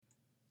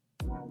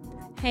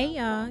Hey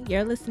y'all,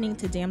 you're listening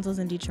to Damsels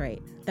in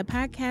Detroit, the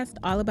podcast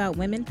all about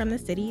women from the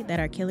city that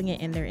are killing it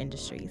in their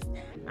industries.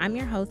 I'm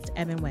your host,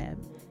 Evan Webb.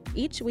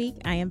 Each week,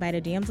 I invite a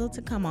damsel to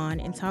come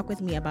on and talk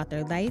with me about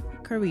their life,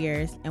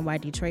 careers, and why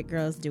Detroit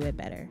girls do it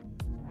better.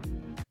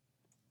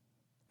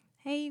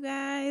 Hey you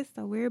guys,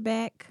 so we're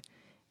back.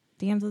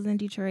 Damsels in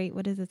Detroit.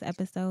 What is this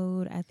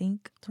episode? I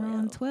think 12. We're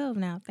on 12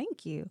 now.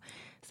 Thank you.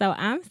 So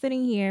I'm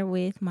sitting here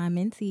with my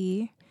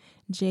mentee,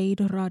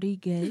 Jade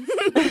Rodriguez.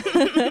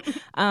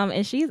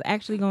 And she's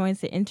actually going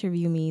to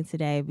interview me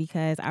today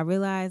because I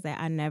realized that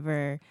I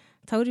never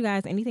told you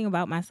guys anything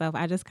about myself.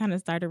 I just kind of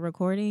started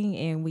recording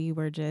and we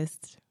were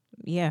just,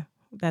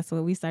 that's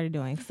what we started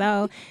doing.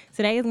 So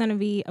today is going to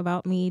be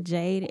about me.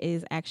 Jade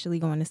is actually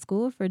going to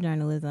school for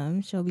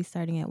journalism. She'll be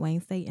starting at Wayne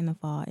State in the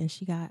fall, and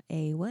she got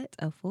a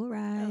full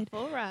ride. A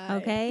full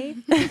ride. Okay.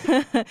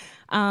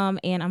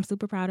 And I'm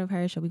super proud of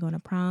her. She'll be going to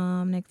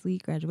prom next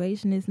week.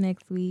 Graduation is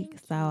next week.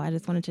 So I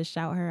just wanted to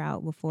shout her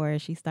out before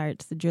she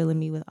starts drilling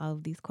me with all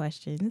of these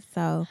questions.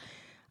 So,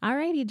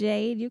 alrighty,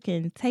 Jade, you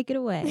can take it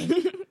away.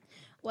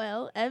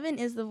 Well, Evan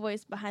is the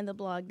voice behind the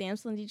blog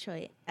Damsel in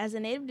Detroit. As a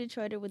native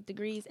Detroiter with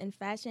degrees in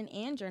fashion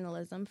and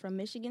journalism from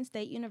Michigan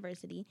State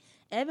University,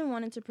 Evan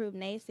wanted to prove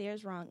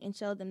naysayers wrong and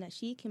show them that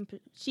she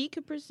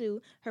could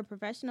pursue her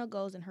professional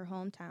goals in her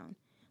hometown.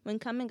 When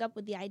coming up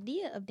with the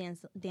idea of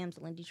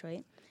Damsel in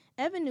Detroit,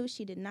 Evan knew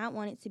she did not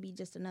want it to be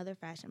just another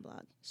fashion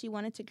blog. She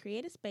wanted to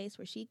create a space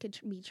where she could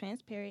be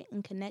transparent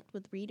and connect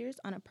with readers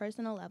on a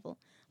personal level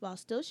while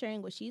still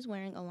sharing what she's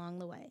wearing along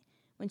the way.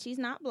 When she's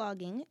not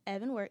blogging,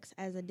 Evan works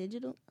as a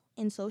digital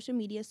and social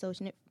media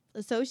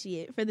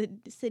associate for the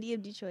city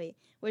of Detroit,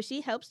 where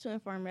she helps to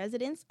inform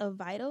residents of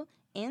vital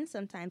and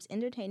sometimes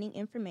entertaining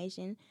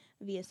information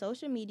via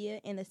social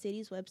media and the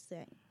city's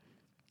website.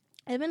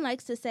 Evan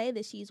likes to say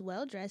that she's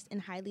well-dressed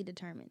and highly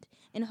determined,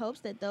 in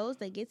hopes that those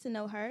that get to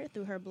know her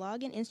through her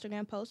blog and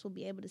Instagram posts will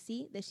be able to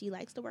see that she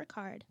likes to work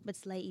hard, but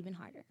slay even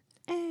harder.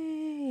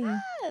 Hey.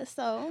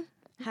 So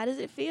how does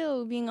it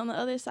feel being on the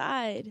other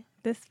side?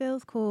 This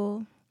feels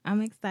cool. I'm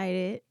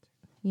excited.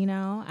 You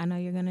know, I know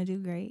you're going to do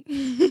great.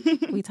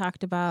 We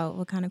talked about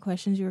what kind of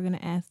questions you were going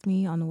to ask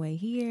me on the way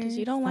here. Because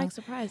you don't like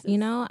surprises. You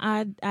know,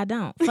 I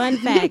don't. Fun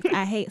fact,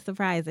 I hate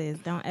surprises.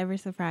 Don't ever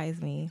surprise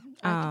me.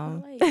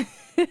 But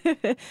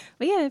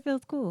yeah, it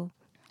feels cool.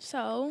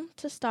 So,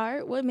 to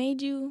start, what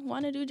made you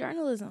want to do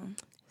journalism?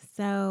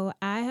 So,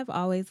 I have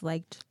always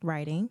liked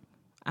writing.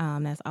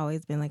 That's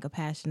always been like a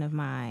passion of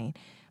mine.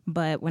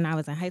 But when I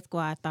was in high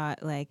school, I thought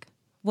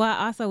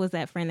I also was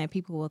that friend that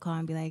people would call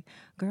and be like,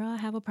 girl, I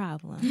have a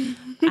problem.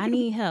 I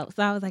need help.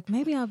 So I was like,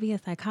 maybe I'll be a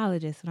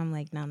psychologist. And I'm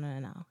like, no.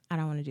 I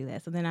don't want to do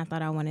that. So then I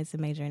thought I wanted to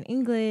major in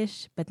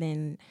English. But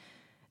then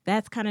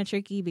that's kind of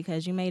tricky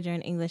because you major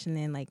in English and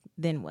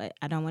then what?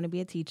 I don't want to be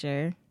a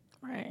teacher.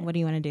 Right. What do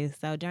you want to do?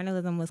 So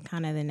journalism was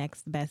kind of the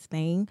next best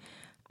thing.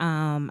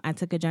 I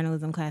took a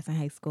journalism class in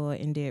high school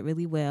and did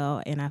really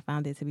well. And I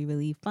found it to be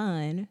really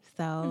fun.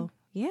 So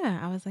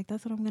I was like,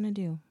 that's what I'm going to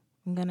do.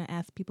 I'm going to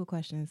ask people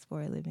questions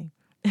for a living.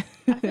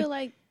 I feel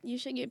like you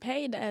should get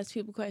paid to ask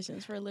people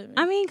questions for a living.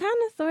 I mean, kind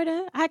of, sort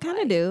of. I kind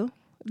of do.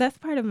 That's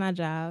part of my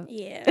job.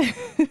 Yeah.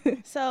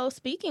 So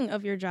speaking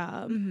of your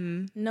job,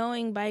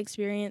 knowing by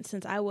experience,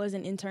 since I was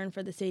an intern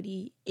for the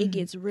city, it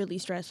gets really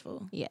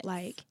stressful. Yes.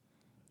 Like,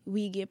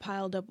 we get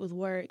piled up with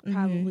work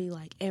probably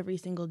every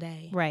single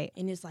day. Right.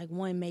 And it's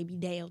one maybe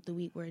day of the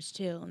week where it's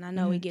chill. And I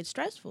know it gets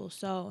stressful.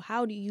 So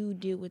how do you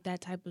deal with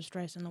that type of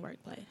stress in the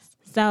workplace?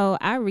 So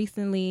I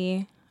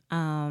recently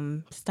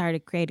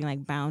started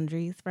creating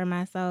boundaries for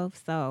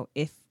myself. So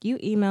if you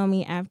email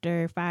me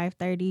after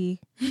 5:30,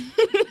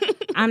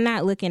 I'm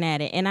not looking at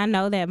it. And I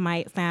know that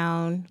might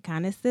sound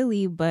kind of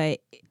silly,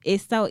 but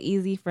it's so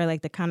easy for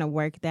the kind of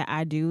work that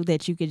I do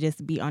that you could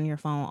just be on your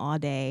phone all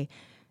day,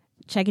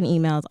 checking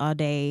emails all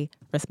day,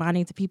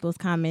 responding to people's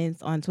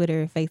comments on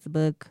Twitter,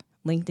 Facebook,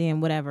 LinkedIn,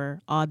 whatever,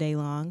 all day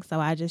long. So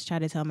I just try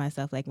to tell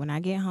myself, when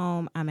I get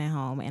home, I'm at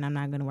home and I'm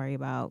not going to worry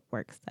about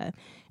work stuff.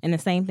 And the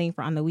same thing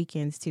for on the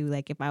weekends, too.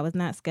 If I was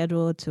not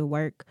scheduled to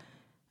work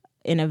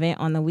an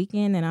event on the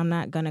weekend, then I'm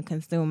not going to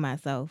consume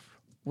myself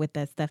with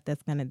that stuff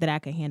that I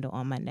can handle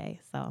on Monday.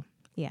 So,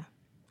 yeah.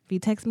 If you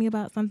text me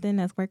about something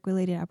that's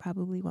work-related, I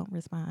probably won't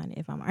respond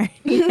if I'm already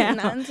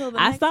Not until the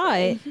next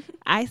day.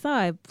 I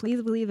saw it.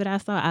 Please believe it. I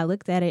saw it. I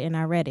looked at it and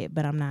I read it,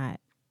 but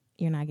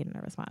you're not getting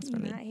a response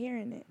from me. Not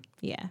hearing it.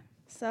 Yeah.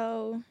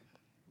 So,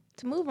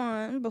 to move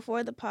on,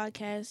 before the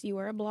podcast, you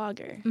were a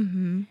blogger.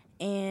 Mm-hmm.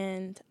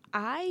 And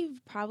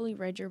I've probably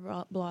read your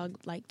blog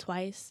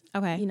twice.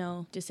 Okay.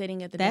 Just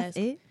sitting at the That's desk.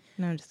 it?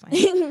 No, I'm just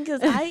playing.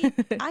 Because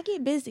I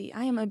get busy.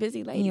 I am a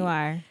busy lady. You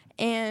are.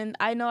 And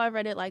I know I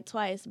read it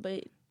twice,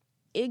 but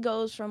it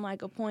goes from a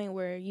point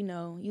where, you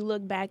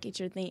look back at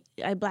your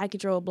back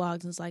at your old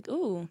blogs and it's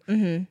ooh,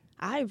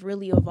 I've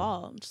really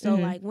evolved. So,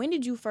 when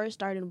did you first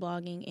started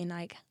blogging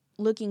and,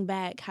 looking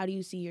back, how do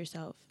you see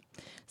yourself?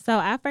 So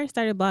I first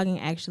started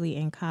blogging actually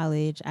in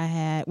college.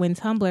 When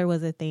Tumblr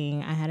was a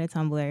thing, I had a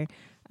Tumblr,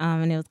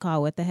 and it was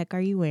called What the Heck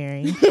Are You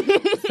Wearing?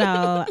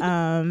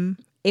 So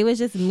it was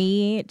just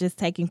me just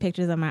taking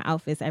pictures of my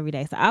outfits every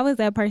day. So I was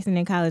that person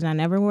in college. I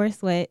never wore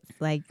sweats.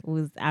 Like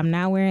I'm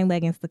not wearing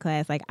leggings to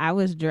class. Like I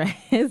was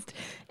dressed.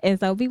 And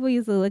so people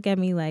used to look at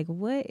me like,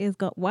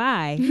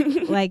 why?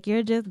 Like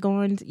you're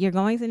going to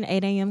an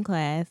 8 a.m.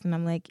 class. And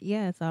I'm like,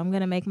 yeah, so I'm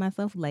going to make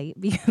myself late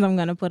because I'm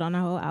going to put on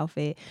a whole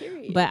outfit.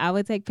 Period. But I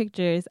would take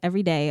pictures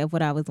every day of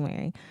what I was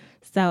wearing.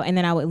 So, and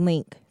then I would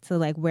link to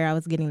like where I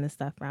was getting the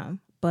stuff from.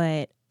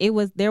 But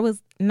there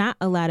was not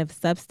a lot of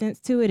substance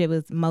to it. It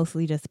was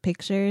mostly just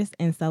pictures.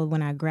 And so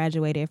when I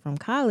graduated from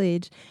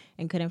college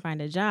and couldn't find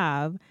a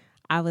job,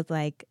 I was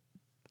like,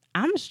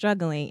 I'm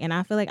struggling. And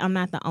I feel like I'm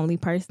not the only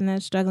person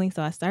that's struggling.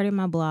 So I started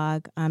my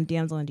blog,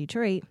 Damsel in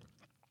Detroit,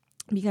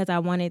 because I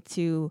wanted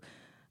to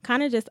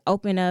kind of just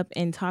open up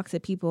and talk to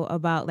people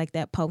about like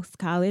that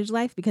post-college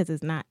life because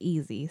it's not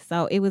easy.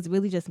 So it was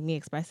really just me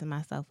expressing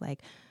myself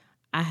like,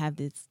 I have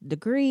this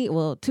degree,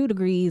 2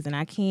 degrees, and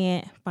I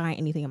can't find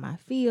anything in my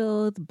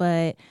field,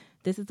 but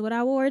this is what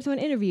I wore to an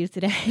interview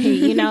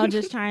today,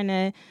 just trying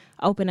to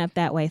open up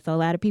that way. So a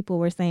lot of people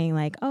were saying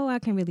like, oh, I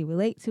can really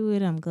relate to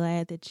it. I'm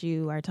glad that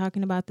you are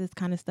talking about this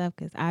kind of stuff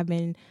because I've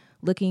been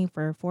looking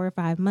for 4 or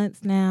 5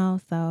 months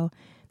now. So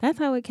that's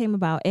how it came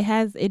about.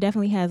 It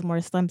definitely has more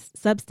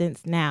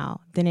substance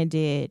now than it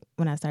did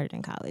when I started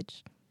in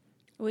college.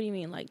 What do you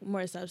mean, like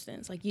more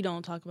substance? Like you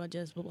don't talk about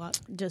just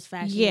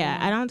fashion? Yeah,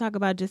 I don't talk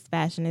about just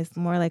fashion. It's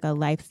more like a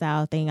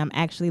lifestyle thing. I'm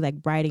actually like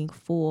writing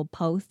full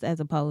posts as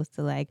opposed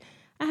to like,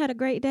 I had a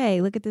great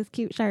day. Look at this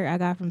cute shirt I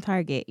got from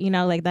Target.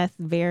 Like that's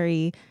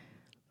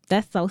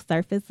so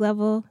surface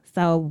level.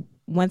 So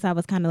once I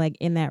was kind of like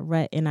in that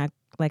rut and I,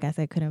 like I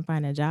said, couldn't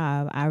find a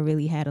job, I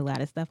really had a lot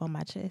of stuff on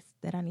my chest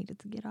that I needed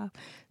to get off.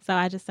 So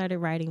I just started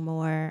writing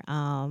more.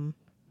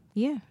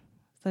 Yeah.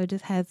 So it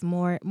just has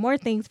more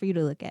things for you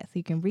to look at. So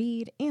you can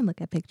read and look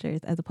at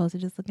pictures as opposed to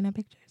just looking at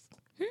pictures.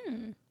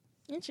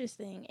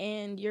 Interesting.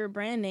 And your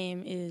brand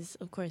name is,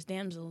 of course,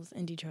 Damsels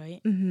in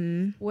Detroit.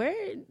 Mm-hmm. Where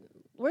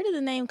did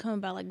the name come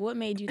about? Like, what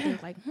made you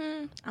think, like,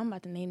 I'm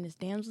about to name this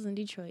Damsels in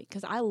Detroit?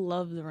 Because I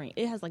love the ring.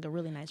 It has, like, a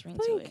really nice ring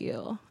to it. Thank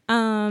you.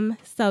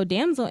 So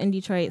Damsel in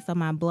Detroit, so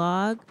my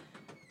blog,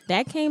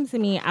 that came to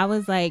me. I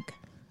was, like,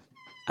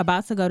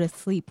 about to go to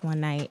sleep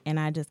one night, and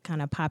I just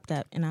kind of popped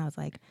up, and I was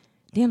like,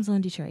 Damsel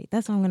in Detroit.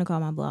 That's what I'm going to call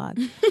my blog.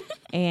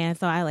 And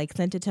so I like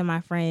sent it to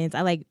my friends.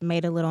 I like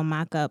made a little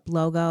mock-up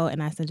logo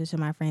and I sent it to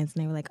my friends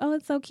and they were like, oh,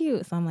 it's so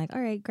cute. So I'm like,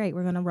 all right, great.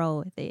 We're going to roll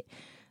with it.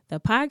 The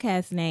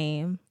podcast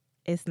name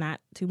is not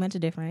too much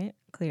different,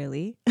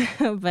 clearly.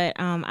 But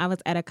I was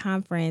at a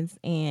conference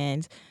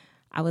and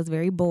I was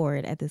very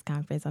bored at this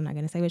conference. I'm not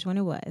going to say which one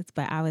it was,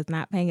 but I was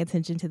not paying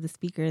attention to the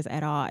speakers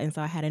at all. And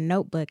so I had a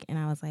notebook and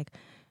I was like,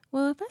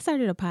 well, if I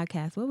started a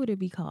podcast, what would it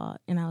be called?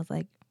 And I was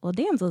like, well,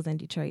 Damsels in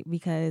Detroit,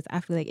 because I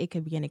feel like it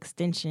could be an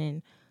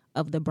extension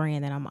of the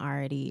brand that I'm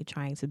already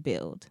trying to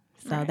build.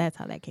 So That's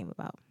how that came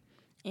about.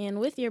 And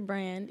with your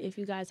brand, if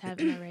you guys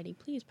haven't already,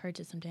 please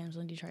purchase some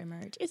Damsel in Detroit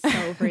merch. It's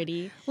so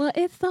pretty. Well,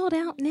 it's sold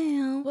out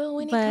now. Well,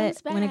 when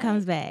it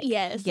comes back.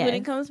 Yes, when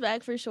it comes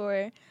back for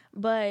sure.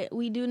 But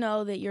we do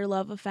know that your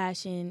love of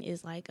fashion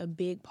is like a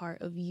big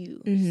part of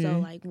you. Mm-hmm. So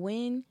like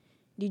when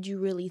did you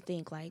really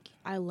think like,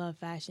 I love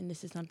fashion,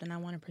 this is something I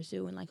want to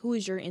pursue? And like, who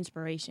is your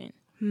inspiration?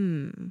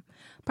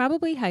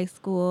 Probably high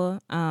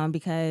school,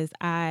 because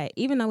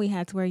even though we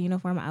had to wear a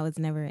uniform, I was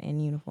never in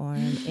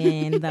uniform.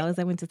 And those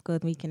that went to school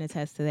with me can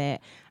attest to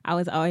that. I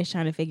was always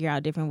trying to figure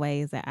out different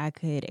ways that I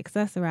could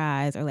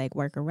accessorize or like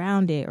work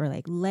around it or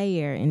like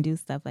layer and do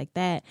stuff like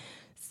that.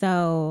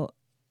 So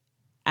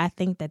I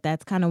think that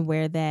that's kind of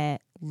where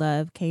that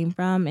love came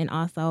from. And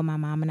also my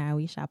mom and I,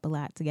 we shop a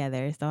lot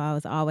together. So I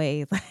was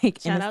always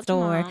like in a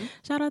store.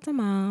 Shout out to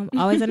mom.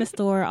 Always in a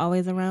store,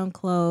 always around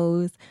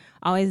clothes,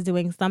 always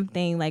doing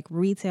something like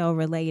retail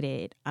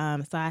related.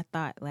 So I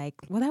thought like,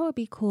 well, that would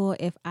be cool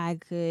if I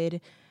could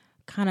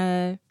kind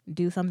of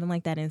do something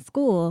like that in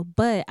school,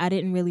 but I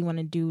didn't really want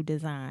to do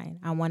design.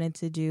 I wanted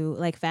to do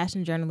like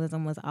fashion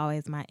journalism was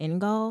always my end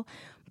goal,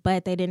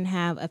 but they didn't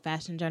have a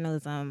fashion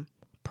journalism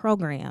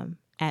program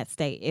at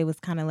State. It was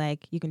kind of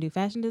like you can do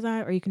fashion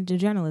design or you can do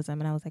journalism.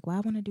 And I was like, well,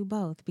 I want to do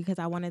both because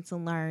I wanted to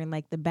learn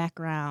like the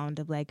background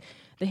of like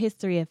the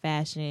history of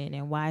fashion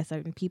and why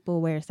certain people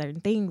wear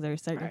certain things or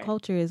certain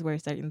cultures wear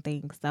certain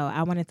things. So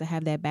I wanted to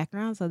have that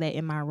background so that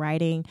in my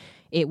writing,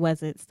 it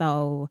wasn't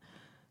so,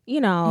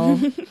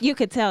 you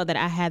could tell that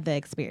I had the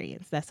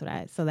experience. That's what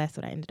I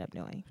ended up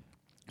doing.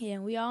 Yeah.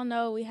 We all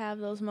know we have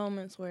those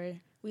moments where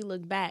we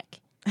look back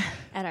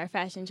at our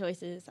fashion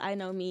choices. I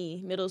know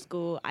me, middle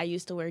school, I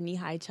used to wear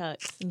knee-high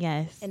Chucks.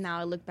 Yes. And now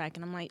I look back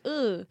and I'm like,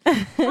 ugh,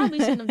 probably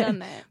shouldn't have done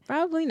that.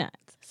 Probably not.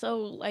 So,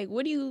 like,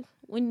 when you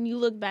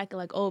look back at,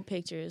 like, old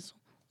pictures,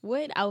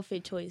 what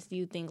outfit choice do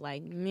you think,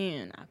 like,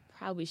 man, I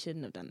probably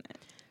shouldn't have done that?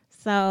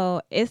 So,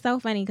 it's so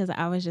funny because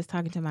I was just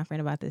talking to my friend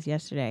about this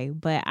yesterday,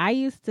 but I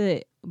used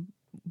to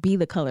be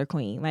the color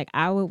queen. Like,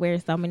 I would wear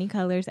so many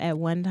colors at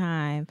one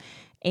time.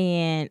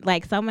 And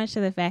like so much to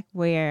the fact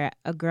where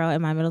a girl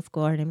in my middle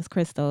school, her name is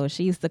Crystal,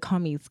 she used to call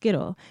me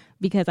Skittle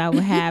because I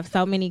would have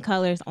so many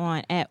colors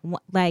on at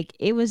one. Like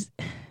it was,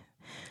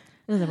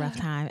 It was a rough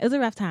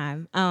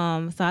time.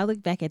 So I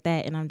look back at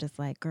that and I'm just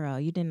like, girl,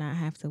 you did not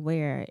have to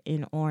wear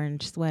an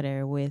orange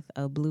sweater with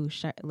a blue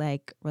shirt.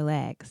 Like,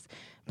 relax.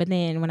 But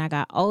then when I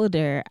got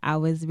older, I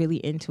was really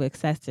into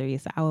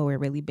accessories. So I would wear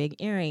really big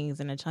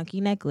earrings and a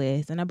chunky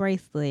necklace and a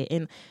bracelet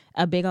and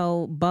a big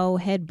old bow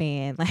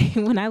headband. Like,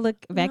 when I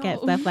look back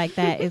at stuff like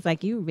that, it's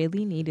like you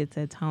really needed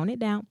to tone it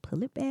down,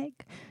 pull it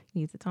back.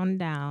 You need to tone it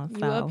down.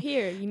 You up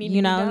here. You need to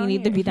be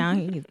down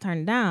here. You need to turn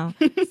it down.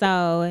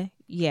 So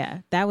yeah,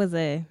 that was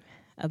a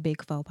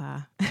big faux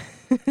pas.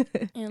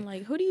 And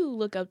like, who do you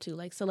look up to,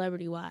 like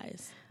celebrity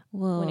wise,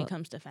 when it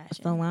comes to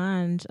fashion?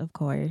 Solange, of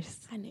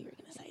course. I knew you were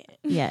gonna say it.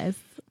 Yes,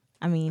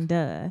 I mean,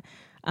 duh.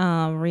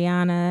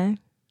 Rihanna,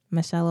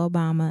 Michelle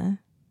Obama,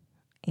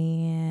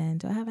 and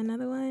do I have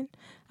another one?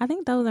 I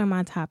think those are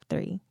my top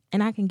 3,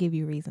 and I can give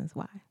you reasons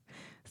why.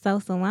 So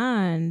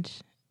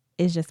Solange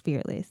is just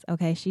fearless.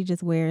 Okay, she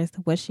just wears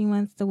what she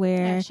wants to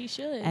wear, As she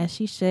should. As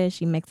she should.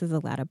 She mixes a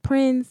lot of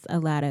prints, a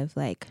lot of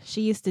like.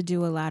 She used to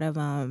do a lot of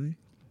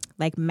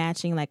like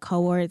matching like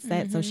cohort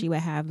sets. So she would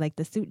have like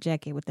the suit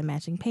jacket with the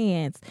matching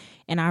pants,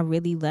 and I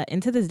really love.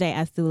 And to this day,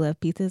 I still love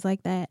pieces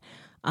like that.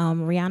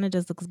 Rihanna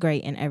just looks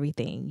great in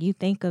everything. You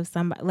think of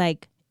somebody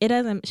like it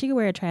doesn't. She could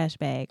wear a trash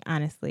bag,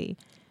 honestly,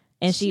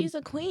 and she's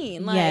a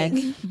queen. Like.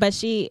 Yes, but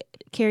she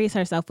carries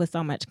herself with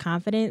so much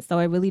confidence. So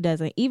it really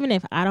doesn't. Even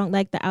if I don't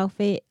like the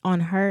outfit on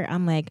her,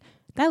 I'm like,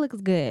 that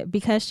looks good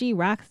because she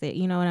rocks it.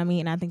 You know what I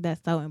mean? And I think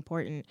that's so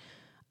important.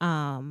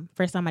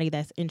 For somebody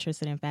that's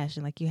interested in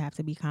fashion, like you have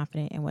to be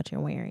confident in what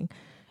you're wearing.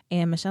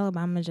 And Michelle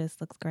Obama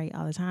just looks great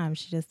all the time.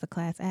 She's just a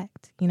class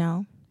act, you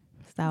know?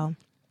 So,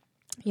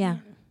 yeah.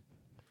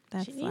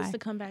 That's she needs to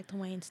come back to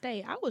Wayne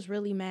State. I was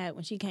really mad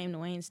when she came to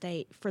Wayne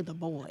State for the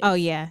boys. Oh,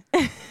 yeah.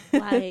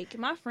 Like,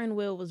 my friend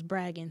Will was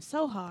bragging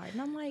so hard.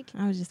 And I'm like...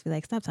 I would just be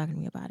like, stop talking to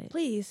me about it.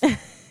 Please.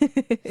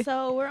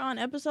 So, we're on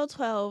episode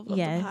 12 of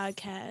the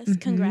podcast. Mm-hmm.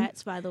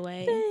 Congrats, by the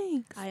way.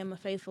 Thanks. I am a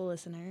faithful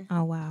listener.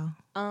 Oh, wow.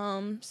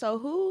 So,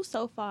 who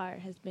so far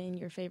has been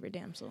your favorite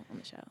damsel on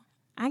the show?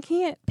 I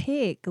can't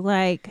pick.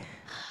 Like...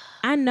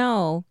 I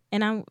know,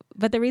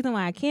 but the reason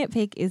why I can't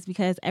pick is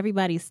because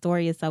everybody's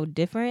story is so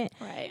different.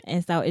 Right.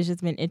 And so it's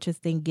just been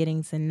interesting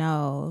getting to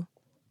know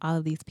all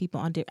of these people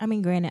I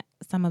mean, granted,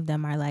 some of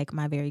them are like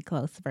my very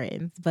close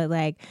friends, but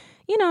like,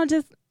 you know,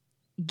 just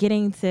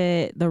getting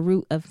to the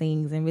root of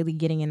things and really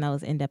getting in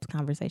those in-depth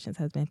conversations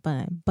has been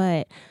fun.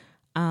 But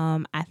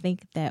I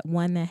think that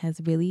one that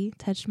has really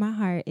touched my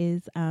heart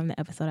is the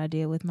episode I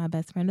did with my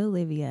best friend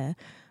Olivia,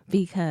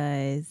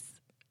 because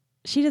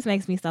she just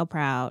makes me so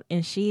proud,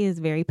 and she is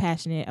very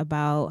passionate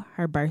about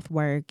her birth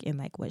work and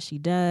like what she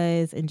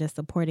does and just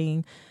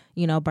supporting,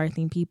 you know,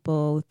 birthing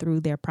people through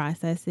their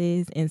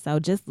processes. And so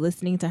just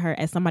listening to her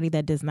as somebody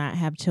that does not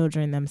have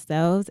children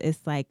themselves,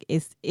 it's like,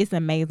 it's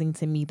amazing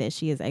to me that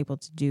she is able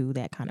to do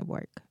that kind of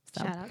work.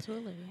 So, shout out to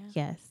Olivia.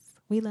 Yes,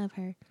 we love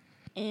her.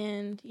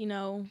 And, you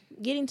know,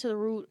 getting to the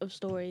root of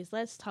stories,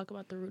 let's talk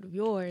about the root of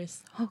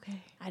yours. Okay.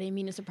 I didn't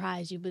mean to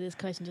surprise you, but this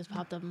question just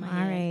popped up in my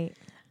head. All right.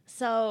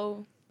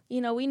 So... You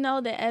know, we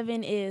know that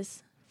Evan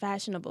is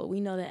fashionable. We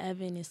know that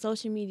Evan is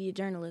social media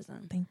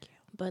journalism. Thank you.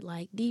 But,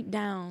 like, deep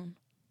down,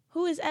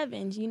 who is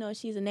Evan? You know,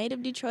 she's a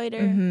native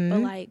Detroiter, but,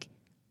 like,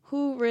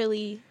 who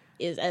really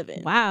is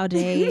Evan? Wow,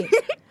 Jade.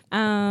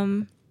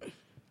 Evan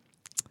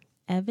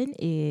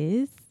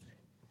is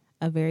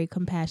a very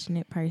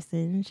compassionate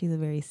person. She's a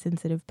very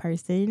sensitive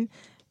person,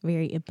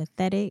 very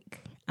empathetic,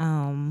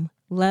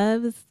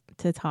 loves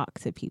to talk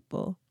to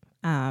people.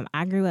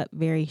 I grew up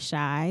very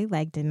shy,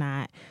 like, did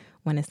not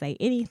want to say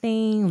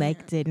anything,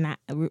 like did not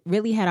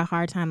really had a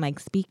hard time like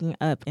speaking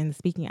up and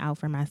speaking out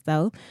for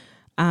myself.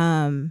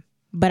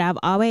 But I've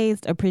always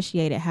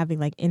appreciated having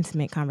like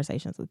intimate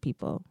conversations with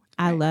people.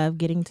 Right. I love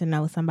getting to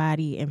know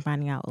somebody and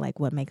finding out like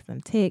what makes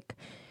them tick,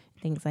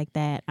 things like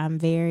that. I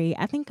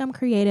think I'm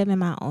creative in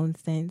my own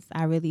sense.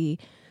 I really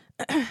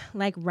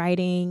like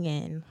writing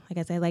and like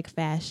I said, like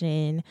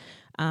fashion.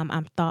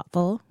 I'm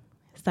thoughtful.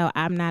 So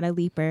I'm not a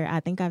leaper. I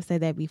think I've said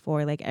that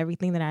before. Like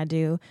everything that I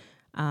do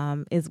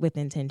is with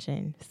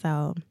intention.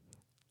 So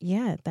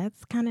yeah,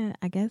 that's kind of,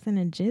 I guess, in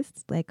a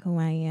gist, like who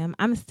I am.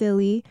 I'm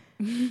silly,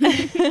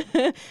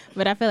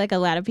 but I feel like a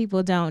lot of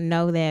people don't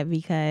know that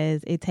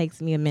because it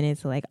takes me a minute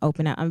to like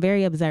open up. I'm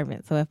very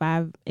observant. So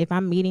if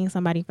I'm meeting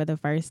somebody for the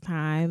first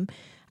time,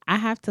 I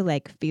have to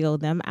like feel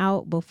them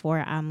out before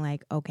I'm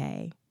like,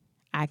 okay,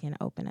 I can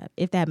open up,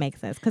 if that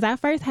makes sense. Because I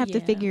first have to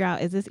figure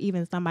out, is this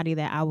even somebody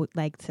that I would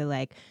like to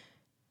like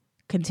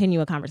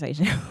continue a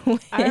conversation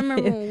with? I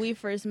remember when we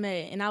first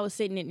met and I was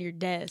sitting at your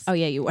desk. Oh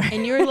yeah, you were.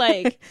 And you were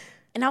like,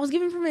 and I was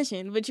giving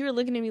permission, but you were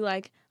looking at me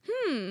like,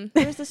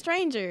 there's a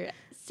stranger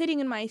sitting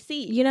in my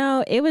seat. You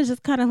know, it was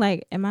just kind of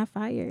like, am I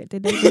fired?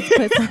 Did they just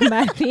put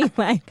somebody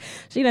like,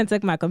 she done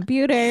took my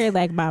computer,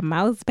 like my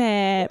mouse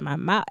pad,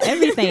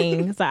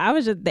 everything. So I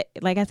was just,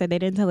 like I said, they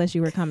didn't tell us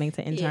you were coming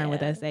to intern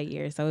with us that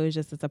year. So it was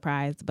just a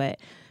surprise. But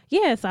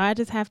yeah, so I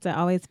just have to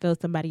always fill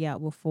somebody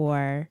out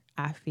before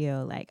I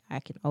feel like I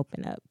can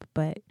open up.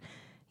 But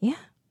yeah.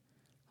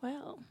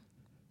 Well,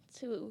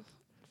 to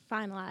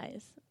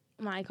finalize,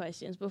 my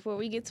questions before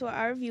we get to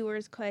our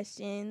viewers'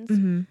 questions.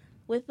 Mm-hmm.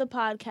 With the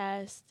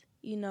podcast,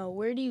 you know,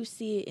 where do you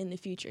see it in the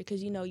future?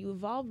 Because, you know, you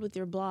evolved with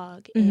your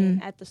blog, Mm-hmm.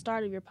 and at the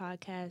start of your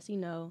podcast, you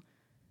know,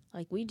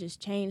 like, we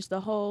just changed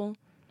the whole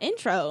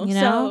intro. You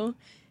know? So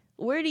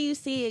where do you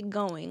see it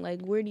going?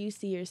 Like, where do you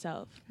see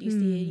yourself? Do you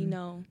see it, you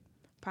know,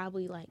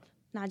 probably like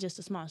not just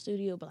a small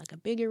studio, but like a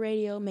bigger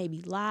radio,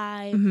 maybe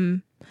live? Mm-hmm.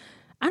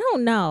 I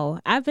don't know.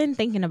 I've been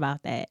thinking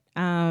about that.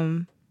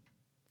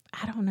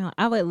 I don't know.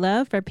 I would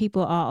love for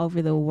people all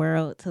over the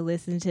world to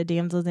listen to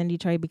Damsels in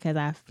Detroit, because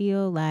I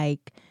feel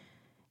like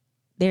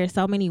there are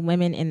so many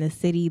women in the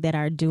city that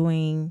are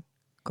doing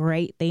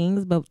great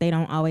things, but they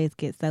don't always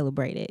get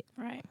celebrated.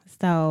 Right.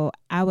 So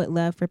I would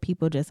love for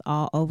people just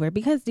all over,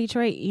 because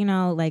Detroit, you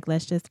know, like,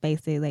 let's just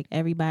face it, like,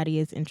 everybody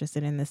is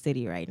interested in the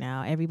city right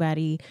now.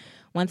 Everybody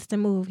wants to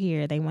move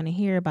here. They want to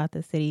hear about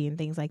the city and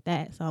things like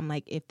that. So I'm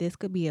like, if this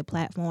could be a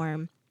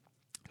platform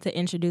to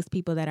introduce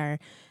people that are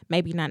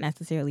maybe not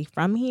necessarily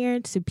from here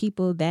to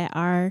people that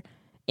are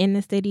in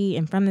the city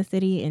and from the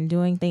city and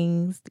doing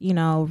things, you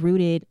know,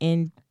 rooted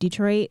in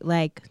Detroit,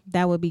 like,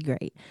 that would be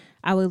great.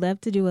 I would love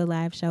to do a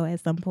live show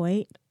at some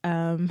point.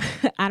 I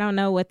don't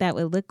know what that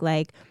would look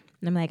like.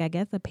 And I'm like, I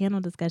guess a panel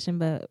discussion,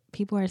 but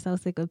people are so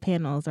sick of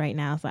panels right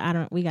now.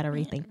 So we got to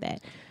rethink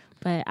that.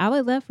 But I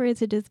would love for it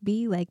to just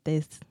be like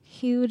this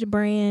huge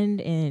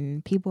brand,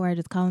 and people are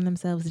just calling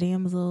themselves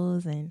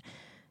Damsels. And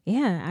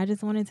yeah, I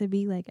just want it to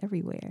be like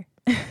everywhere.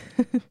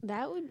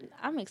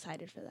 I'm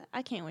excited for that.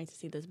 I can't wait to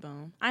see this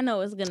boom. I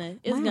know it's gonna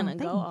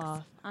go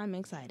off. I'm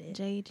excited.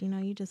 Jade, you know,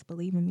 you just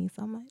believe in me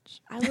so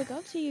much. I look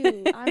up to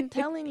you. I'm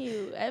telling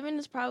you. Evan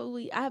is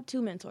probably, I have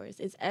two mentors.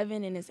 It's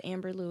Evan and it's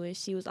Amber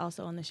Lewis. She was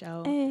also on the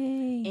show.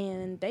 Hey.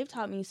 And they've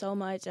taught me so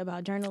much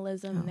about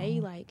journalism. And they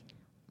like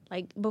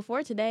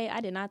before today,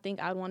 I did not think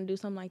I would want to do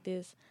something like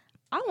this.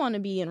 I want to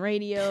be in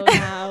radio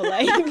now.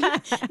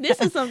 Like, this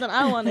is something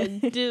I want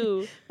to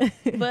do.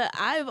 But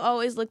I've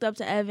always looked up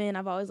to Evan.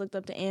 I've always looked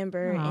up to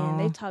Amber. Aww. And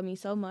they've taught me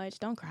so much.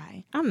 Don't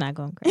cry. I'm not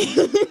going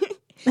to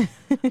cry.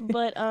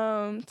 But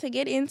to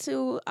get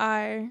into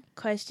our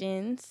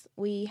questions,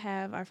 we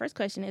have our first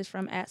question is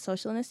from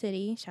 @Social in the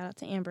City. Shout out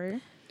to Amber.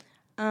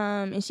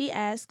 And she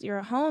asks, you're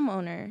a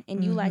homeowner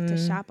and you like to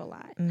shop a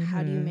lot.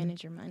 How do you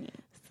manage your money?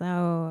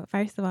 So,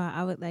 first of all,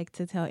 I would like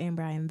to tell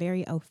Amber I am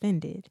very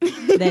offended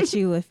that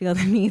you would feel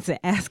the need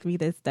to ask me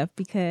this stuff,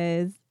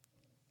 because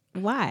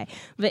why?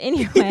 But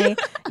anyway,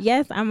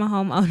 yes, I'm a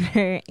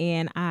homeowner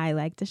and I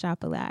like to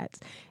shop a lot.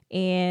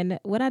 And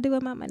what I do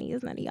with my money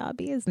is none of y'all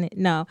business.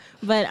 No,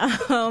 but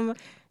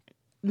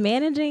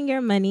managing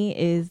your money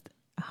is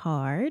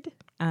hard.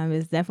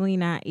 It's definitely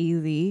not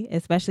easy,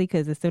 especially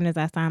because as soon as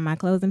I signed my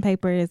closing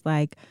papers,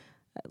 like,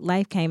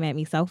 life came at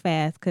me so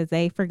fast because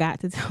they forgot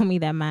to tell me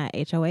that my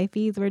HOA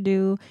fees were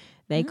due.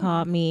 They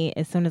called me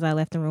as soon as I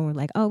left the room. Were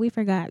like, oh, we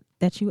forgot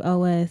that you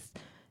owe us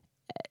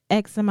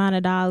X amount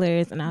of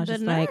dollars. And I was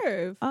just like,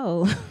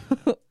 oh,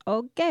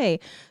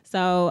 okay.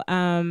 So,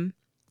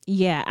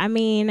 yeah, I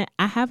mean,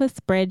 I have a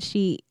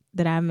spreadsheet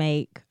that I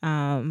make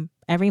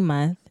every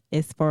month.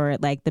 It's for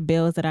like the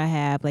bills that I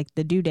have, like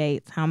the due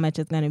dates, how much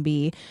it's going to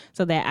be,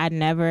 so that I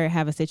never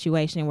have a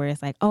situation where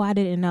it's like, oh, I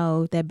didn't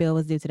know that bill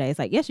was due today. It's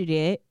like, yes, you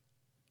did.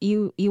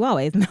 You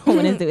always know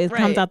when it's due. It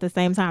comes out the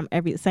same time,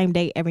 same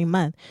date every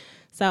month.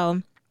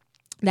 So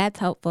that's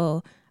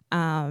helpful.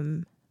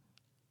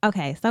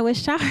 Okay, so with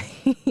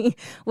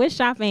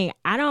shopping,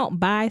 I don't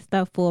buy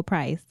stuff full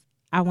price.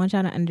 I want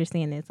y'all to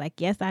understand this. Like,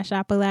 yes, I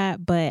shop a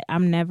lot, but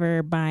I'm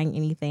never buying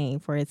anything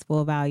for its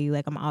full value.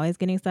 Like, I'm always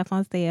getting stuff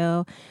on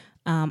sale.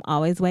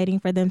 Always waiting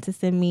for them to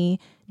send me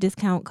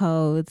discount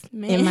codes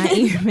in my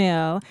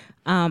email.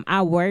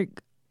 I work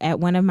at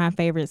one of my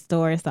favorite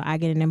stores, so I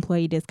get an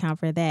employee discount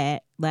for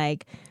that.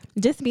 Like,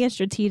 just being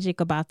strategic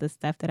about the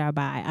stuff that I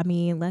buy. I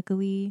mean,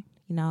 luckily,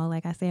 you know,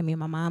 like I said, me and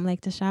my mom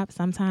like to shop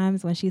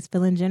sometimes when she's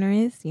feeling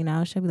generous. You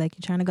know, she'll be like,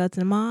 you trying to go to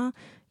the mall?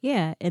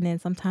 Yeah. And then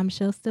sometimes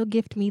she'll still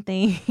gift me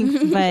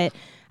things. But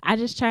I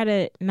just try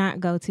to not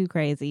go too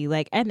crazy.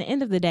 Like, at the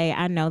end of the day,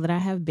 I know that I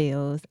have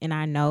bills, and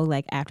I know,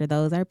 like, after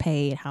those are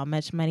paid, how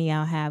much money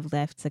I'll have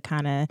left to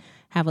kind of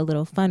have a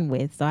little fun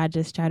with. So I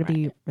just try to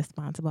be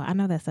responsible. I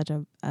know that's such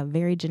a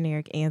very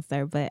generic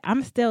answer, but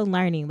I'm still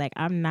learning. Like,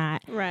 I'm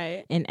not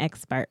an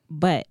expert,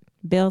 but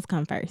bills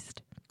come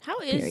first. How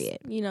is,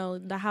 you know,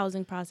 the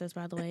housing process,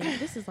 by the way?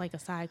 This is like a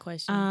side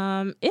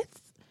question.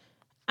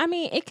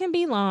 It can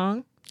be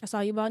long. I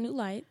saw you bought new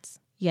lights.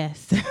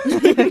 Yes.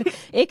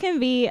 It can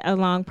be a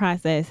long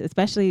process,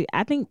 especially,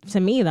 I think, to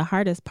me, the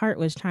hardest part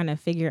was trying to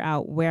figure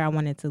out where I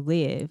wanted to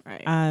live.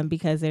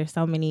 Because there's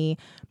so many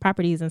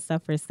properties and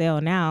stuff for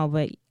sale now,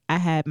 but I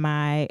had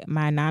my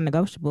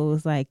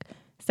non-negotiables, like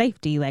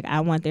safety. Like,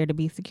 I want there to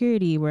be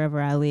security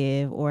wherever I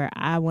live, or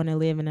I want to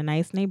live in a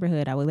nice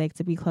neighborhood. I would like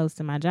to be close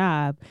to my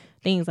job,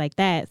 things like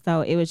that.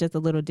 So it was just a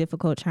little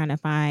difficult trying to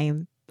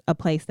find a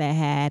place that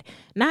had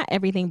not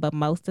everything, but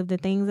most of the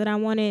things that I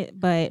wanted.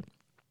 But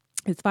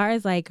as far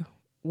as like,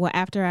 well,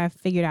 after I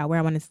figured out where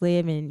I wanted to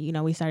live and, you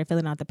know, we started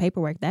filling out the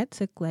paperwork, that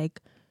took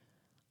like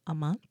a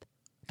month,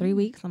 3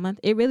 weeks, a month.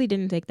 It really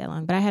didn't take that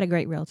long, but I had a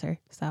great realtor.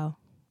 So,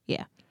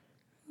 yeah.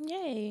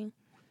 Yay.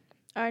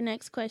 Our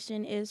next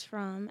question is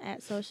from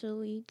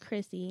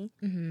 @sociallyChrissy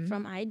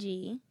from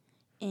IG.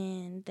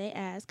 And they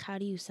ask, how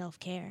do you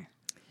self-care?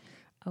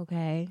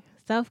 Okay.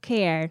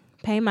 Self-care.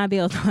 Pay my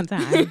bills on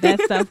time.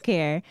 That's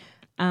self-care.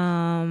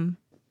 I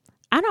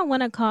don't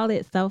want to call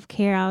it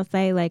self-care. I'll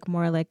say like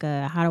more like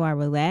a how do I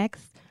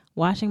relax?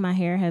 Washing my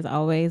hair has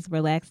always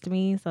relaxed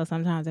me. So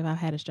sometimes if I've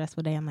had a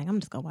stressful day, I'm like, I'm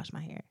just going to wash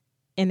my hair.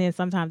 And then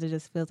sometimes it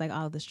just feels like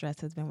all the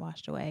stress has been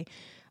washed away.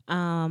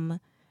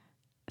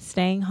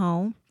 Staying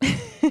home.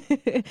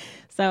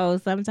 So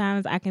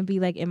sometimes I can be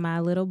like in my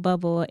little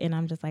bubble and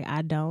I'm just like,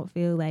 I don't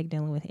feel like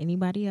dealing with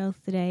anybody else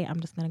today. I'm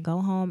just going to go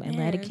home and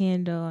light a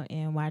candle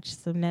and watch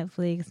some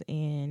Netflix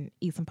and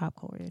eat some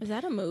popcorn. Is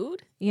that a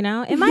mood? You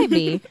know, it might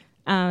be.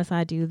 So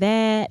I do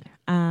that.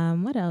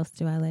 What else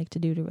do I like to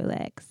do to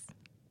relax?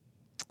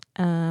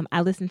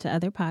 I listen to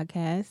other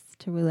podcasts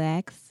to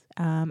relax.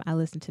 I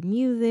listen to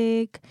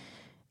music.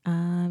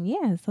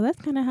 Yeah, so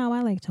that's kind of how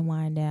I like to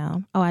wind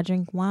down. Oh, I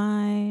drink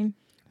wine.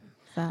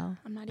 So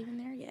I'm not even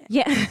there yet.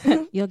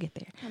 Yeah, you'll get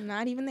there. I'm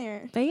not even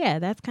there. But yeah,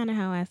 that's kind of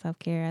how I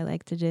self-care. I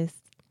like to just,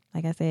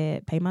 like I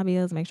said, pay my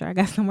bills, make sure I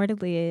got somewhere to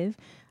live.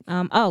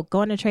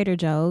 Going to Trader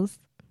Joe's.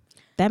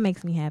 That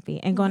makes me happy.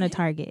 And going to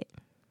Target.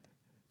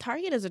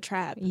 Target is a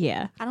trap.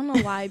 Yeah. I don't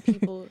know why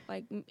people,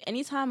 like,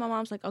 anytime my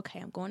mom's like, okay,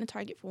 I'm going to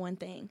Target for one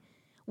thing,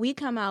 we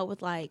come out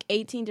with like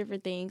 18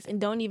 different things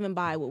and don't even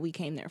buy what we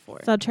came there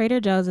for. So Trader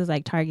Joe's is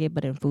like Target,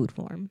 but in food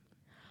form.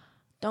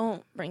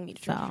 Don't bring me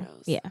to Trader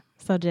Joe's. Yeah.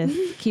 So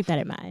just keep that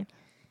in mind.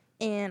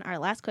 And our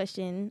last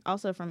question,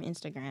 also from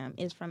Instagram,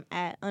 is from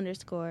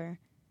 @_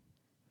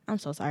 I'm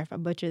so sorry if I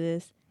butcher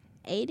this.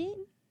 Aiden?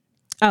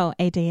 Oh,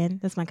 Adan.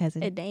 That's my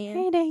cousin. Adan.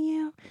 Hey,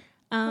 Danielle.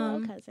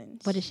 Hello,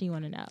 cousins. What does she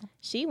want to know?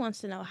 She wants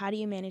to know, how do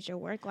you manage your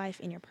work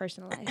life and your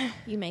personal life?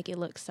 You make it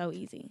look so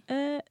easy.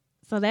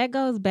 So that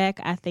goes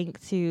back, I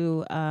think,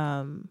 to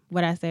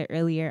what I said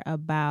earlier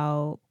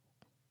about,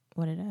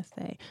 what did I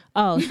say?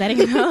 Oh,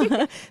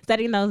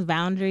 setting those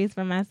boundaries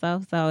for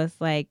myself. So it's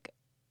like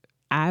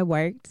I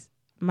worked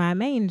my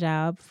main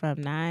job from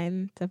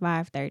 9 to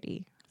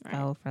 5:30. Right.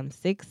 So from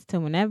 6 to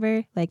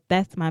whenever, like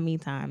that's my me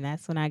time.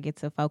 That's when I get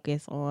to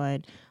focus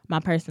on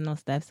my personal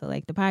stuff. So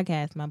like the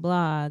podcast, my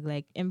blog,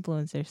 like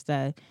influencer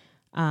stuff.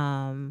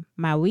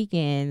 My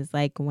weekends,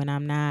 like when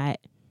I'm not,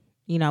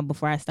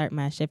 before I start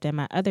my shift at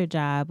my other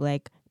job,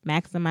 like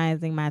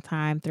maximizing my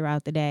time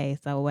throughout the day.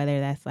 So whether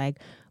that's like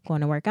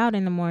going to work out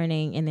in the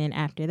morning and then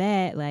after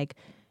that, like,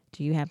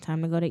 do you have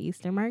time to go to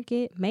Easter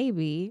Market?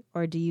 Maybe.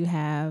 Or do you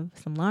have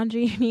some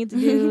laundry you need to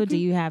do? Do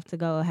you have to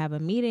go have a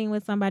meeting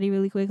with somebody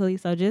really quickly?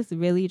 So just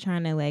really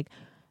trying to like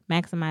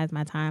maximize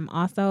my time.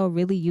 Also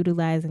really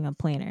utilizing a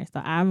planner.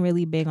 So I'm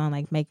really big on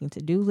like making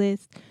to-do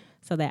lists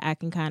so that I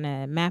can kind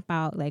of map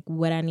out like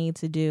what I need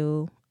to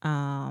do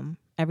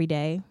every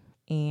day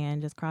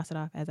and just cross it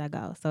off as I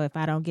go. So if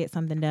I don't get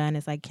something done,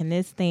 it's like, can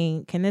this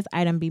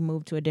item be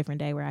moved to a different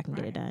day where I can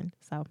get it done?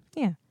 So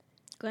yeah.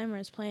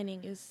 Glamorous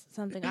planning is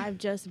something I've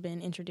just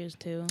been introduced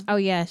to. Oh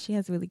yeah, she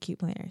has really cute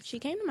planners. She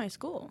came to my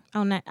school.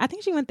 Oh, I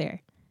think she went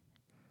there.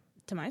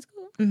 To my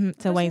school?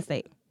 Mm-hmm. To Wayne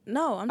State.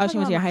 No, I'm talking she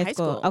went about to your high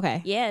school.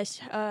 Okay. Yes,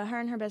 her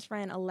and her best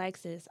friend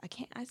Alexis.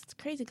 It's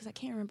crazy because I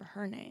can't remember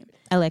her name.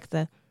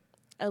 Alexa.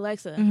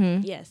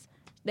 Mm-hmm. Yes.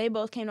 They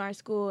both came to our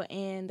school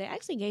and they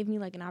actually gave me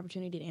like an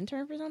opportunity to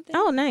intern for something.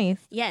 Oh, nice.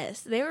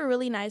 Yes, they were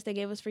really nice. They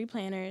gave us free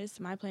planners.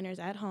 My planner's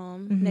at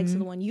home next to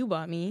the one you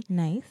bought me.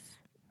 Nice.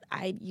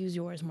 I use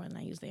yours more than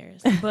I use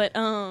theirs. But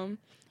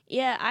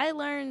yeah, I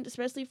learned,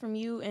 especially from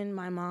you and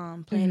my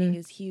mom, planning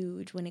is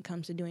huge when it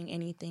comes to doing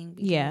anything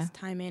because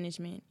time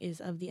management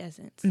is of the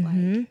essence.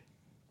 Like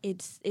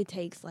it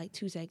takes like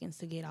 2 seconds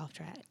to get off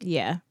track.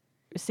 Yeah.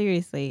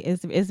 Seriously,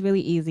 it's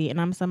really easy,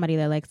 and I'm somebody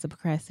that likes to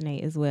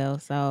procrastinate as well.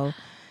 So,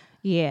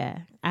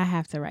 yeah, I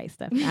have to write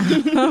stuff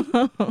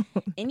down.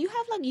 And you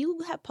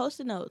have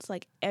Post-it notes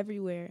like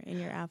everywhere in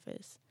your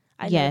office.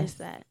 I noticed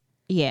that.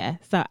 Yeah,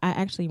 so I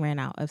actually ran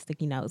out of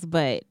sticky notes,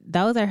 but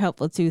those are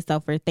helpful too.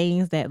 So for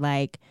things that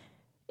like,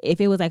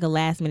 if it was like a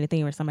last minute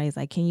thing where somebody's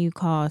like, can you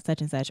call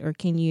such and such, or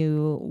can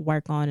you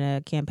work on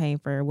a campaign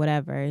for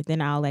whatever,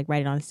 then I'll like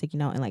write it on a sticky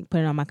note and like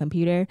put it on my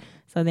computer.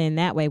 So then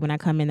that way when I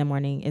come in the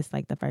morning, it's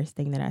like the first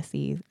thing that I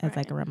see as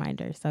like a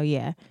reminder. So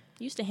yeah.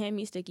 You used to hand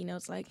me sticky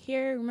notes like,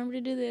 here, remember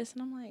to do this.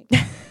 And I'm like,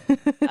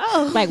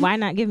 oh. Like, why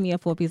not give me a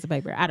full piece of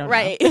paper? I don't know.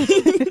 Right.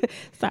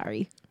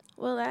 Sorry.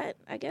 Well, that,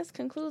 I guess,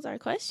 concludes our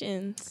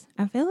questions.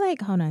 I feel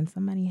like, hold on,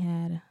 somebody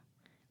had...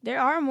 There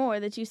are more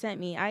that you sent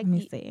me. Let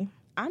me see.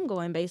 I'm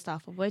going based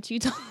off of what you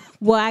told me.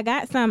 Well, I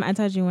got some. I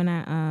told you when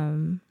I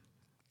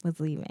was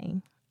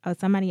leaving. Oh,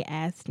 somebody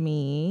asked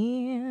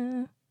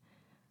me,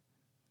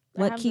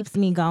 what keeps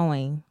me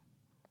going?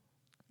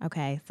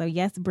 Okay, so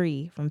Yes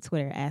Bree from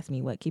Twitter asked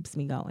me what keeps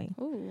me going.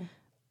 Ooh.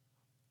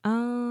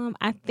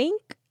 I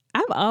think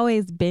I've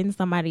always been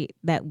somebody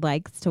that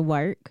likes to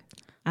work.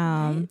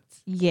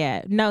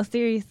 Yeah, no,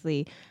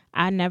 seriously.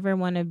 I never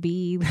want to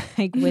be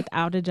like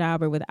without a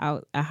job or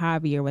without a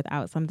hobby or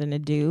without something to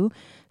do.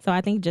 So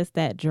I think just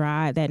that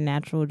drive, that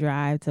natural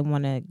drive to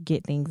want to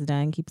get things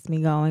done keeps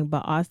me going.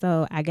 But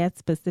also, I guess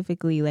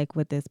specifically like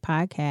with this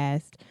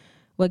podcast,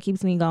 what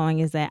keeps me going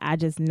is that I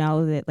just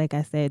know that, like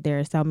I said, there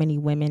are so many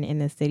women in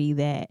the city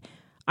that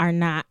are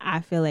not, I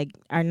feel like,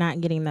 are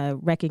not getting the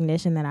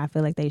recognition that I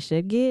feel like they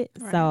should get.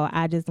 Right. So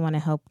I just want to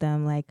help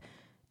them like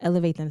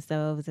elevate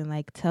themselves and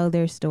like tell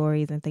their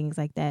stories and things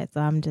like that. So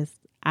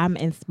I'm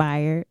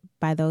inspired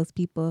by those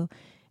people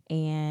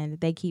and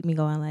they keep me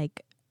going.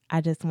 Like,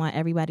 I just want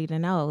everybody to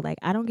know, like,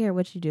 I don't care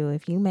what you do.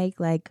 If you make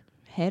like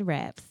head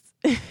wraps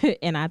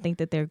and I think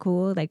that they're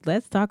cool, like,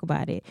 let's talk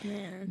about it.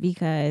 Yeah.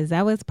 Because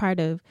that was part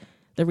of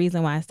the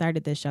reason why I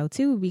started this show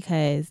too,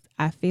 because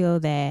I feel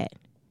that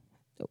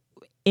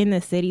in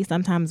the city,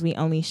 sometimes we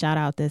only shout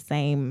out the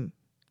same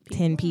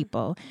 10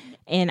 people.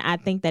 And I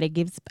think that it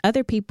gives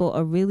other people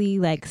a really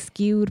like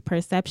skewed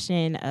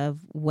perception of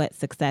what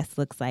success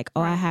looks like.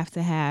 Oh, I have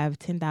to have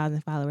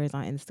 10,000 followers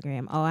on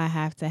Instagram. Oh, I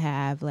have to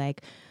have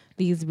like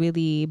these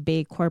really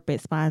big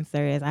corporate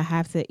sponsors. I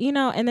have to,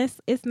 and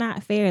it's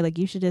not fair. Like,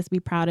 you should just be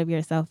proud of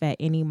yourself at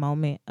any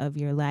moment of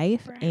your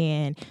life. Right.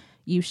 And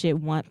you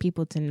should want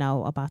people to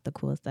know about the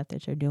cool stuff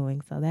that you're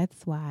doing. So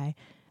that's why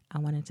I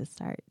wanted to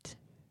start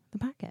the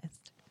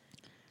podcast.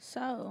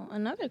 So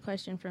another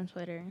question from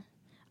Twitter.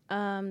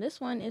 This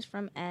one is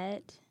from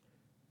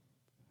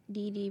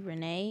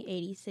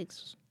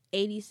 @DDRenee861,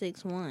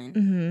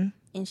 mm-hmm.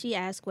 and she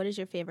asked, "What is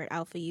your favorite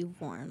outfit you've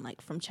worn,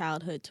 like from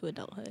childhood to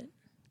adulthood?"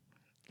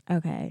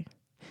 Okay,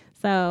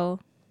 so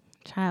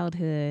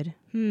childhood.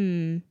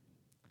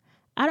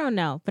 I don't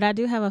know, but I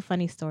do have a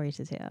funny story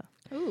to tell.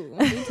 Ooh,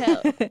 do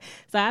tell.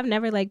 So I've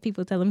never liked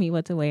people telling me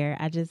what to wear.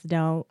 I just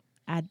don't.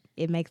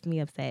 It makes me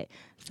upset.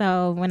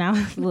 So when I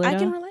was little, I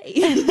can relate.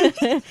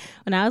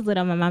 When I was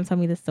little, my mom told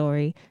me the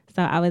story.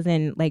 So I was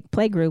in like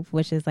playgroup,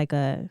 which is like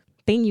a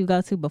thing you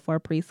go to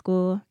before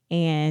preschool.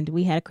 And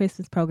we had a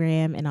Christmas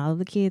program and all of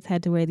the kids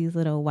had to wear these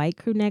little white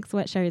crew neck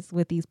sweatshirts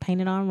with these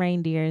painted on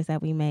reindeers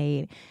that we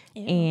made.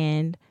 Ew.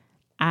 And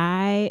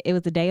it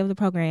was the day of the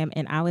program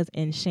and I was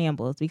in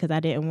shambles because I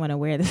didn't want to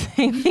wear the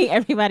same thing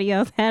everybody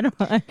else had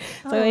on.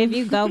 So if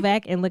you go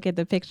back and look at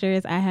the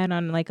pictures, I had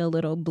on like a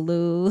little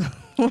blue,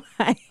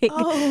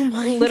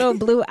 little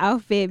blue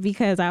outfit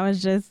because I was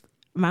just,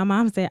 my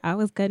mom said I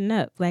was cutting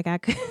up. Like I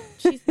could.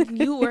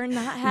 You were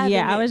not having it.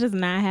 Yeah, I was just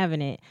not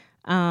having it.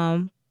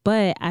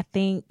 But I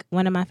think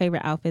one of my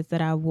favorite outfits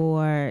that I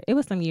wore, it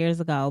was some years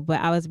ago, but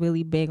I was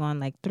really big on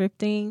like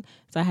thrifting.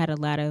 So I had a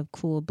lot of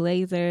cool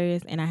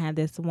blazers and I had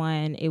this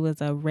one, it was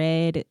a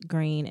red,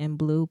 green, and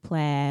blue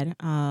plaid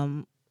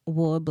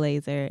wool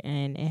blazer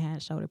and it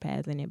had shoulder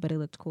pads in it, but it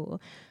looked cool.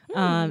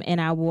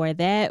 And I wore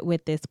that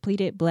with this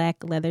pleated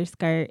black leather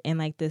skirt and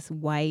like this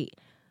white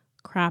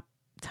crop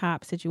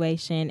top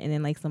situation and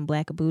then like some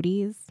black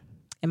booties.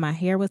 And my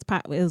hair was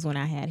it was when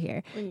I had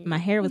hair. My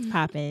hair was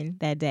popping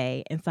that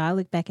day. And so I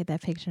looked back at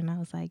that picture and I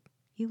was like,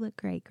 you look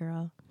great,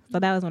 girl. So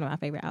that was one of my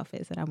favorite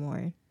outfits that I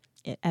wore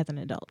as an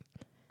adult.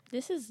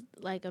 This is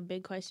like a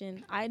big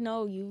question. I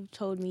know you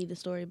told me the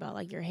story about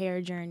like your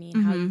hair journey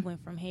and how you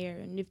went from hair.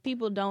 And if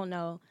people don't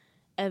know,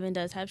 Evan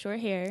does have short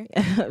hair.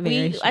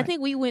 Very short. I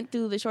think we went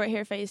through the short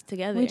hair phase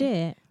together. We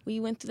did. We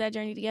went through that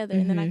journey together,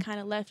 and then I kind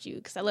of left you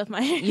because I left my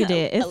hair. You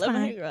did. It's I left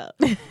fine. my hair up.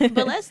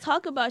 But let's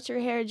talk about your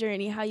hair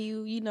journey. How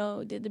you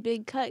did the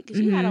big cut because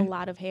you had a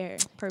lot of hair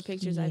per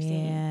pictures I've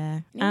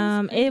seen.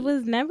 Yeah. It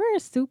was never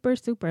super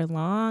super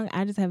long.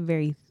 I just have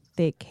very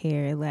thick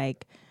hair.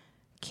 Like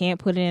can't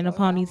put it in a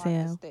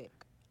ponytail.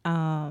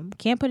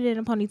 Can't put it in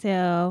a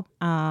ponytail.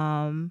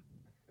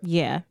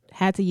 Yeah,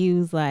 had to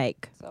use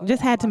like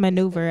had to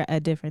maneuver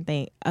a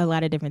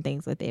lot of different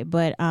things with it.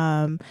 But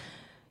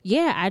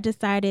yeah, I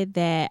decided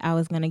that I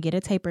was gonna get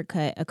a taper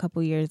cut a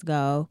couple years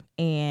ago,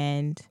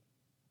 and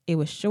it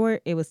was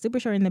short. It was super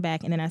short in the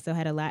back, and then I still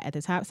had a lot at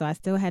the top. So I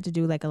still had to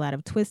do like a lot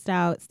of twist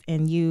outs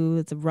and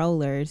use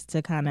rollers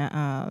to kind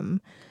of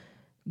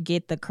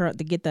get the curl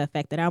to get the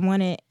effect that I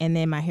wanted. And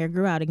then my hair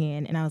grew out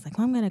again, and I was like,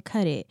 well, I'm gonna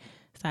cut it.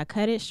 So I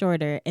cut it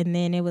shorter, and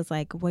then it was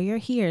like, well, you're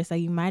here, so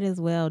you might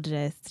as well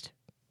just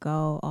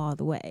go all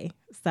the way.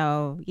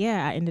 So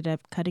yeah, I ended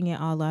up cutting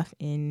it all off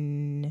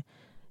in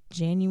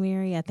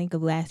January, I think,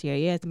 of last year.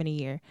 Yeah, it's been a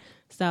year.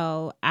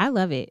 So I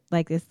love it.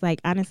 Like, it's like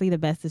honestly the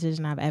best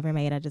decision I've ever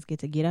made. I just get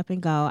to get up and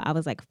go. I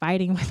was like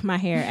fighting with my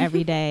hair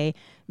every day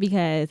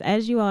because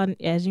as you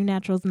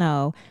naturals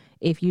know,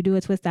 if you do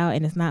a twist out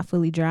and it's not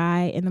fully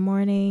dry in the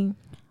morning,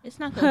 it's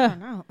not gonna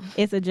turn out.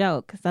 It's a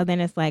joke. So then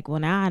it's like, well,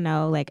 now I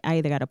know, like, I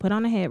either got to put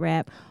on a head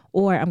wrap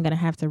or I'm gonna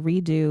have to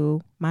redo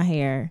my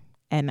hair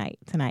at night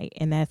tonight,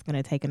 and that's going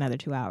to take another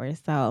 2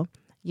 hours. So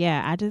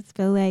yeah, I just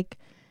feel like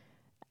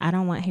I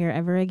don't want hair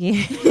ever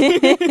again.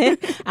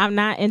 I'm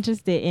not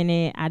interested in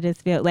it. I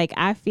just feel like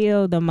I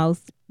feel the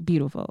most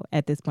beautiful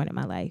at this point in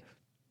my life,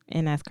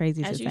 and that's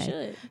crazy as to you say.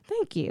 Should.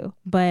 Thank you.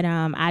 But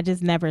I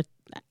just never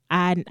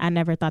I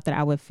never thought that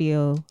I would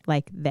feel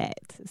like that.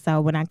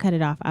 So when I cut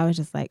it off, I was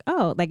just like,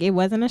 oh, like it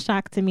wasn't a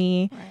shock to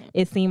me. Right.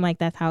 It seemed like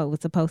that's how it was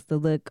supposed to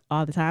look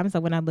all the time.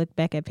 So when I look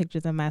back at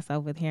pictures of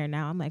myself with hair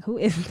now, I'm like, who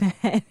is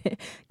that?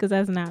 Because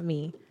that's not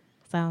me.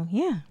 So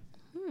yeah.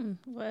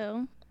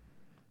 Well,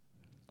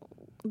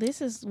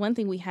 this is one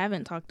thing we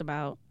haven't talked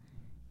about,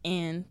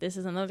 and this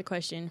is another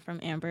question from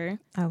Amber.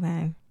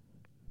 Okay.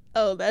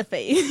 Oh, that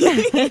face.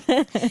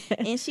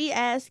 And she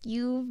asked,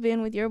 you've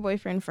been with your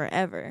boyfriend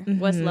forever.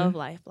 What's love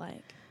life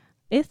like?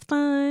 It's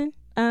fun.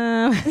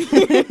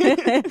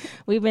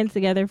 We've been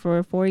together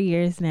for 4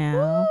 years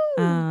now.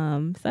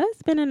 So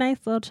it's been a nice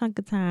little chunk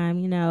of time,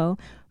 you know,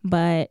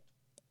 but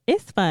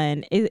it's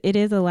fun. It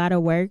is a lot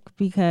of work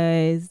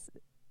because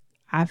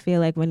I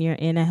feel like when you're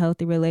in a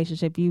healthy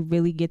relationship, you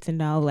really get to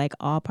know like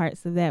all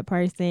parts of that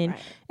person. Right.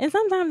 And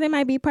sometimes there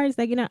might be parts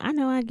that, you know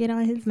I get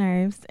on his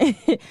nerves and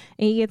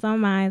he gets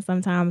on mine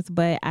sometimes,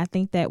 but I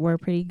think that we're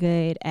pretty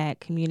good at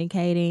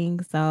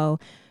communicating. So,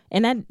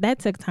 and that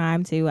took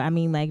time too. I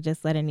mean, like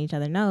just letting each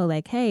other know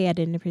like, hey, I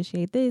didn't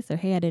appreciate this, or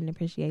hey, I didn't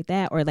appreciate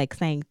that, or like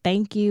saying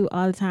thank you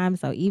all the time.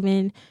 So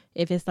even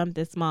if it's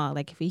something small,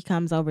 like if he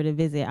comes over to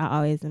visit, I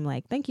always am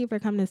like, thank you for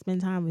coming to spend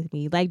time with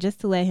me. Like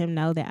just to let him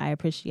know that I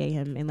appreciate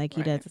him, and like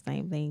he does the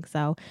same thing.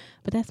 So,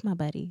 but that's my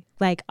buddy.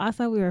 Like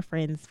also we were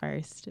friends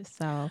first.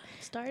 So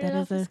started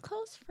off as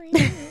close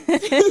friends.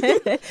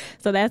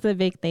 So that's a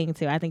big thing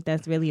too. I think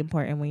that's really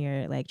important when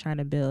you're like trying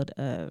to build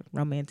a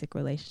romantic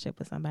relationship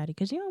with somebody,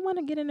 because you don't want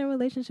to get in a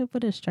relationship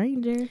with a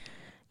stranger,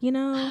 you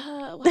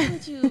know? Why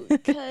would you?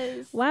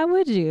 Because why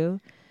would you?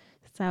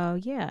 So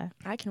yeah,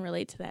 I can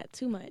relate to that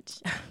too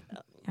much.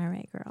 All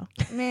right, girl.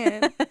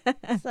 Man.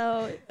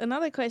 So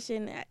another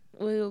question,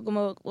 we'll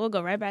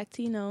go right back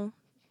to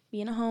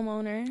being a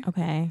homeowner.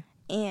 Okay.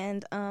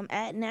 And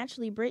at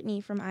Naturally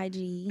Brittany from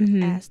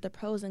IG asked the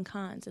pros and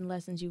cons and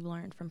lessons you've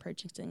learned from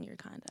purchasing your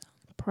condo.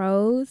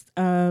 Pros,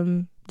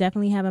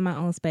 definitely having my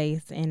own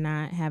space and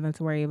not having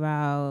to worry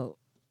about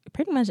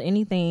pretty much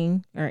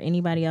anything or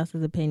anybody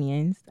else's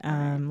opinions.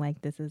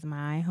 Like this is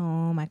my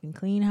home. I can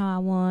clean how I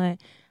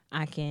want.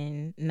 I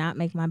can not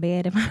make my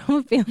bed if I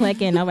don't feel like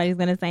it. Nobody's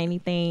going to say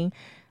anything.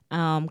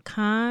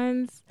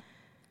 Cons,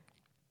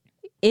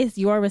 it's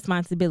your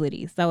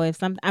responsibility. So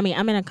if I'm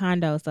in a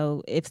condo,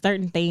 so if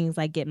certain things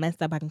like get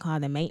messed up, I can call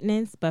them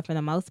maintenance. But for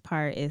the most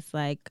part, it's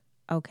like,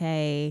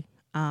 okay,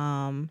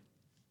 my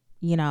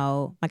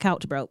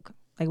couch broke.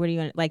 Like, what are you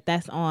gonna, like,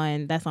 that's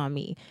on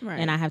me. Right.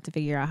 And I have to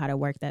figure out how to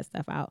work that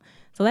stuff out.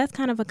 So that's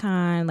kind of a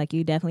con. Like,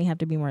 you definitely have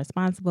to be more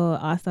responsible.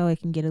 Also,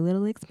 it can get a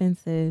little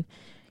expensive.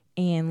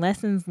 And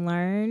lessons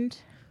learned,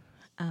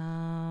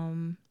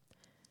 don't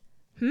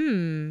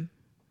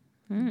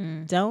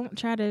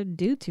try to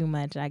do too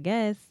much, I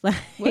guess. Like,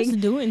 what's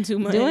doing too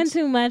much? Doing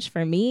too much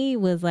for me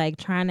was like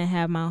trying to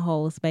have my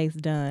whole space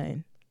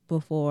done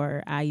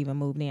before I even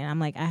moved in. I'm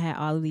like, I had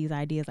all of these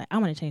ideas. Like, I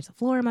want to change the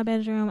floor in my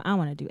bedroom. I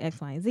want to do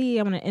X, Y, and Z.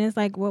 And it's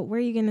like, well, where are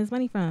you getting this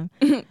money from?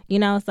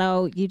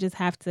 So you just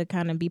have to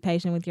kind of be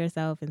patient with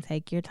yourself and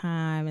take your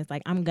time. It's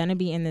like, I'm going to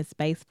be in this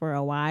space for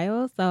a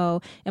while.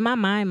 So, and my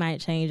mind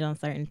might change on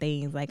certain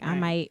things. Like, right. I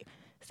might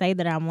say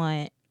that I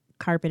want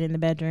carpet in the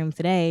bedroom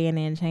today and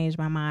then change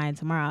my mind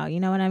tomorrow. You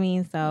know what I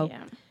mean? So,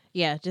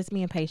 yeah, just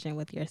being patient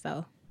with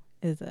yourself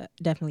is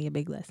definitely a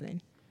big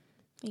lesson.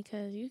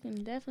 Because you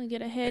can definitely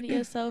get ahead of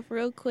yourself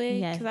real quick.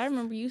 Yes. Because I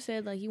remember you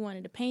said, like, you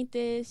wanted to paint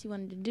this, you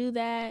wanted to do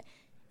that.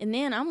 And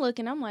then I'm like,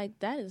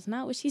 that is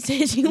not what she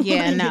said she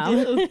wanted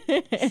to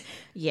do.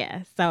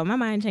 Yeah. So my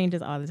mind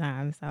changes all the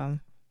time. So,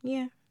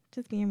 yeah,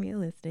 just being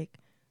realistic.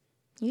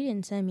 You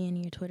didn't send me any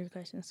of your Twitter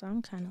questions, so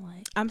I'm kind of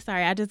like... I'm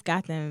sorry. I just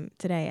got them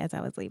today as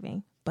I was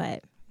leaving.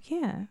 But,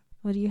 yeah.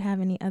 Well, do you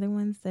have any other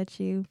ones that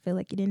you feel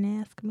like you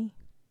didn't ask me?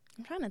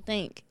 I'm trying to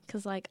think,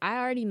 because, like, I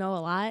already know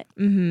a lot.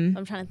 Mm-hmm.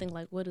 I'm trying to think,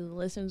 like, what do the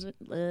listeners...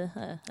 the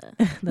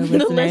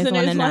listeners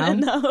want to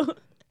know.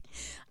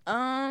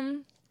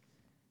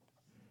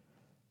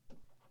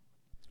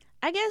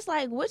 I guess,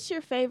 like, what's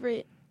your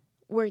favorite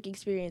work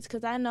experience?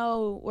 Because I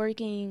know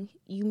working,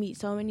 you meet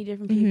so many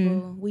different people.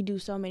 Mm-hmm. We do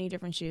so many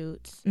different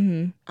shoots.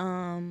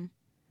 Mm-hmm.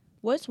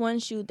 What's one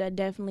shoot that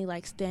definitely,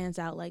 like, stands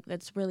out, like,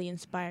 that's really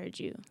inspired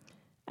you?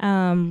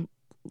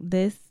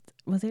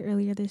 Was it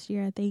earlier this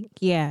year, I think?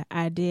 Yeah,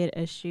 I did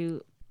a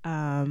shoot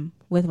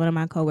with one of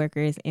my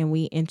coworkers, and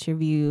we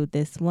interviewed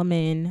this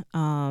woman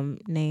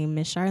named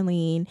Miss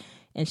Charlene,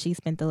 and she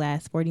spent the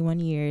last 41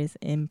 years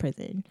in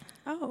prison.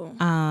 Oh.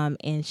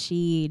 And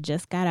she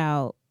just got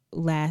out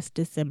last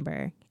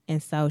December.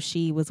 And so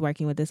she was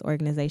working with this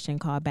organization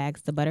called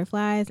Bags to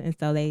Butterflies. And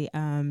so they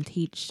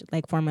teach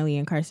like formerly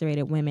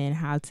incarcerated women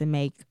how to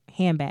make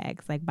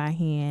handbags, like by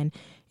hand.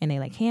 And they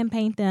like hand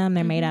paint them.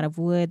 They're made out of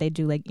wood. They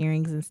do like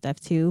earrings and stuff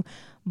too.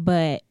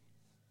 But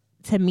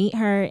to meet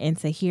her and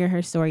to hear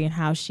her story and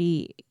how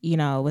she,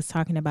 was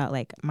talking about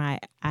like I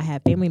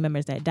had family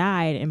members that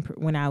died and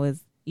when I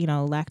was,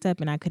 locked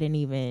up and I couldn't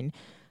even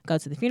go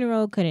to the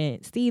funeral,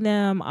 couldn't see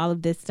them, all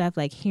of this stuff,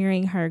 like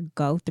hearing her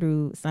go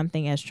through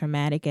something as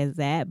traumatic as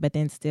that, but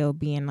then still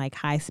being like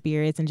high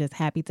spirits and just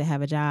happy to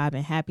have a job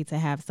and happy to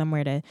have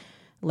somewhere to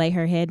lay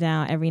her head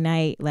down every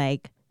night.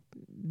 Like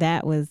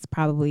that was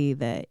probably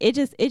it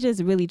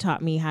just really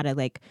taught me how to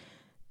like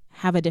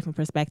have a different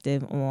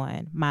perspective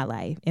on my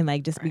life and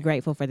like just be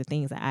grateful for the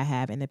things that I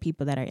have and the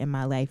people that are in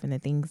my life and the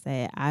things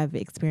that I've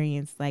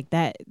experienced. Like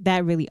that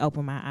really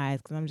opened my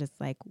eyes, because I'm just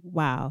like,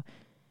 wow.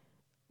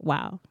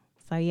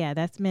 So yeah,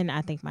 that's been,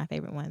 I think, my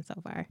favorite one so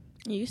far.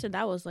 You said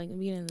that was like the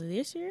beginning of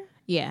this year?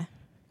 Yeah.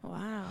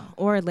 Wow.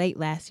 Or late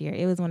last year.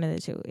 It was one of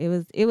the two. It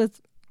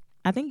was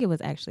I think it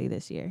was actually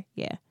this year.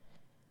 Yeah.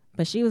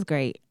 But she was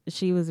great.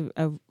 She was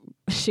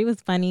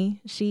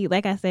funny. She,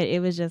 like I said,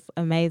 it was just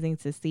amazing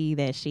to see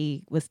that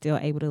she was still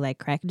able to like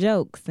crack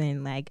jokes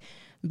and like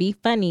be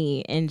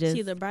funny and just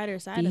see the brighter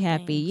side be of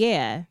happy. things.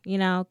 Yeah. You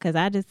know, because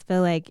I just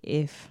feel like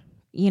if,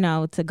 you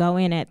know, to go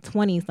in at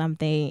 20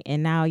 something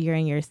and now you're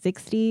in your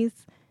 60s,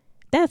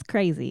 that's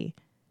crazy.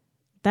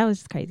 That was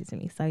just crazy to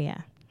me. So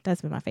yeah,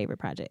 that's been my favorite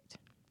project.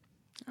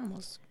 I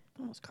almost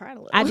cried a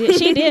little. I did.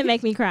 She did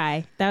make me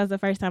cry. That was the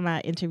first time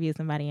I interviewed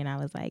somebody and I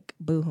was like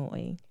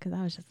boo-hooing, because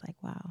I was just like,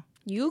 wow.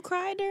 You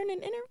cried during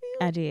an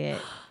interview? I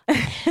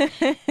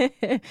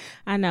did.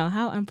 I know,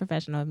 how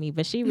unprofessional of me,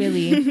 but she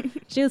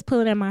was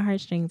pulling at my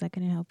heartstrings. I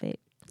couldn't help it.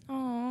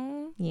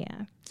 Oh.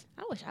 Yeah.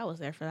 I wish I was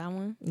there for that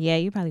one. Yeah,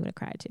 you probably would have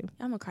cried too.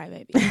 I'm a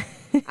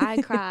crybaby.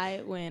 I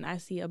cry when I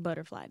see a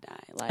butterfly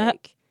die.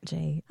 Like,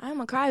 Jade. I'm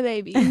a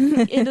crybaby.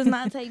 It does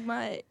not take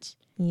much.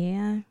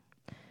 Yeah.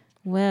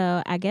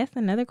 Well, I guess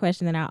another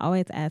question that I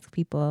always ask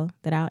people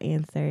that I'll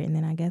answer, and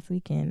then I guess we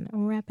can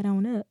wrap it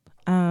on up.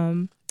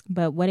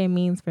 But what it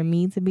means for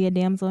me to be a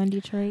damsel in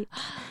Detroit,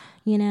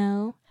 you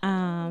know?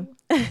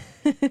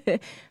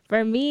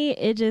 For me,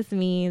 it just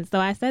means, so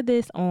I said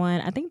this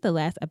on, I think the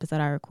last episode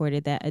I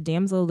recorded, that a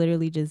damsel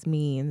literally just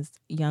means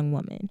young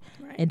woman.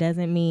 Right. It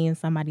doesn't mean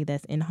somebody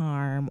that's in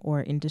harm or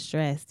in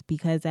distress,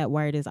 because that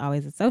word is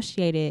always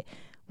associated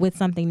with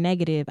something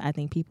negative. I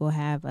think people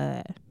have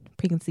a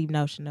preconceived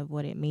notion of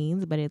what it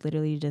means, but it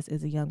literally just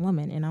is a young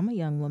woman, and I'm a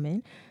young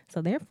woman,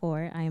 so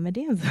therefore I am a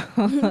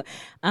damsel.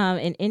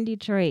 And in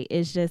Detroit,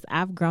 it's just,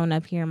 I've grown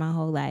up here my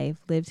whole life,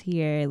 lived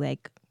here,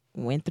 like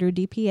went through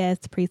DPS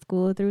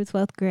preschool through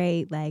 12th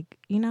grade, like,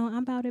 you know,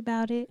 I'm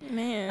about it,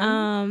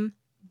 man.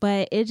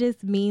 But it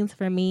just means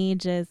for me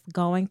just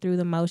going through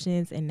the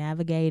motions and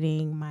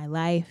navigating my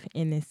life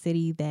in this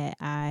city that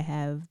I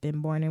have been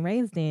born and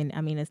raised in.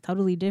 I mean, it's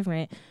totally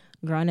different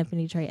growing up in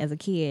Detroit as a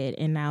kid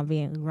and now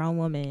being a grown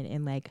woman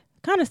and like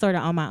kind of sort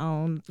of on my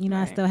own. You know,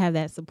 right. I still have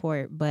that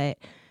support, but,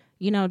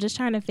 you know, just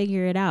trying to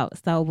figure it out.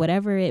 So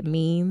whatever it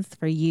means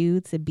for you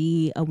to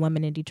be a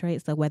woman in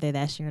Detroit, so whether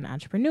that's you're an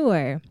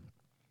entrepreneur,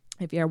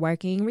 if you're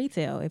working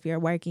retail, if you're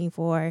working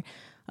for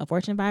a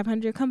Fortune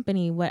 500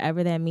 company,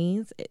 whatever that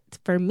means,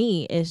 for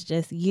me, it's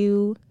just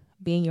you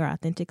being your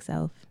authentic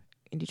self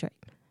in Detroit.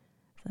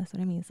 So that's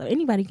what I mean. So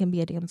anybody can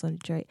be a damsel in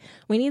Detroit.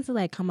 We need to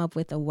like come up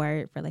with a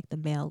word for like the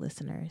male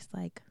listeners,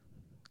 like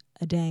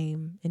a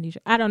dame in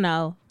Detroit. I don't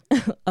know.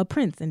 A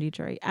prince in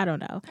Detroit. I don't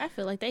know. I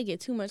feel like they get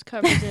too much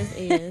coverage as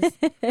is.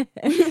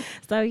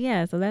 So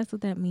yeah, so that's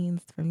what that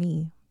means for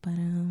me. But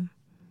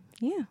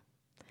yeah.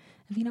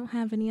 If you don't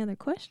have any other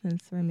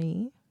questions for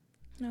me.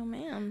 No,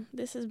 ma'am.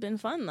 This has been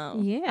fun though.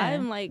 Yeah.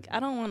 I'm like, I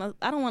don't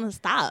want to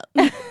stop.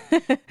 But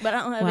I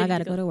don't have. Well, I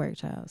gotta go to work,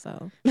 child.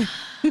 So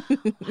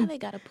why they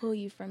gotta pull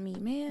you from me,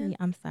 man? Yeah,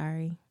 I'm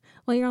sorry.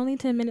 Well, you're only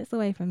 10 minutes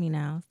away from me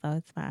now, so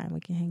it's fine. We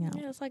can hang out.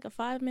 Yeah, it's like a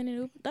 5-minute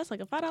Uber. That's like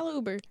a $5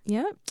 Uber.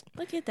 Yep.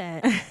 Look at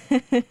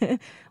that.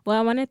 Well,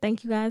 I want to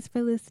thank you guys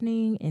for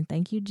listening, and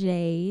thank you,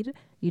 Jade.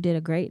 You did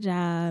a great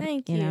job.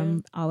 Thank you. And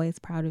I'm always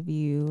proud of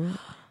you.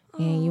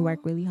 And you work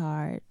really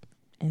hard.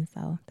 And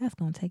so that's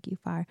going to take you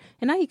far.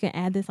 And now you can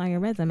add this on your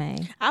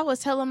resume. I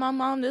was telling my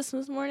mom this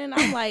morning.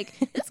 I'm like,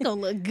 it's going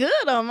to look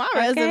good on my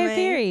resume. Okay,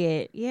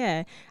 period.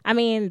 Yeah. I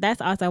mean, that's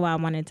also why I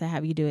wanted to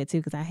have you do it too,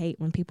 because I hate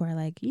when people are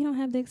like, you don't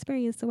have the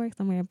experience to work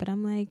somewhere. But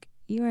I'm like,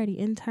 you already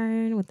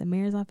interned with the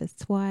mayor's office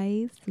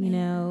twice. You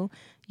know,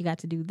 you got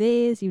to do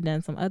this. You've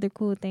done some other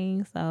cool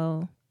things.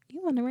 So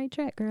you on the right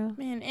track, girl.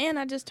 Man, and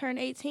I just turned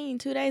 18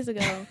 2 days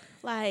ago.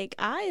 Like,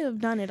 I have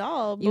done it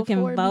all before you can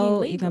vote, being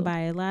legal. You can buy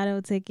a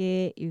lotto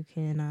ticket, you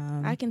can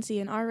I can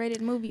see an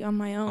R-rated movie on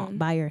my own.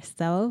 By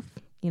yourself,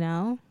 you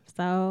know?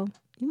 So,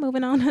 you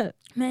moving on up.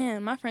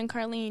 Man, my friend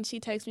Carlene, she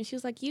texted me. She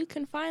was like, you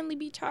can finally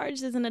be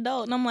charged as an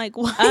adult. And I'm like,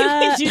 why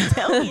did you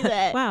tell me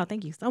that? Wow,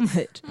 thank you so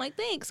much. I'm like,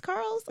 thanks,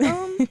 Carls.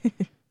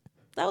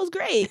 That was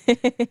great.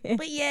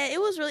 But yeah,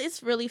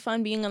 it's really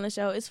fun being on the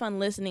show. It's fun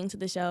listening to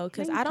the show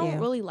because I don't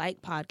really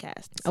like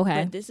podcasts.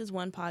 Okay. But this is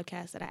one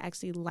podcast that I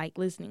actually like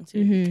listening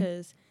to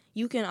because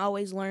you can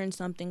always learn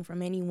something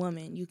from any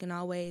woman. You can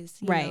always,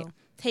 you know,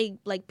 take,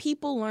 like,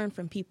 people learn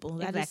from people.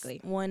 That is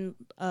one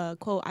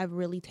quote I've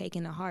really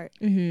taken to heart.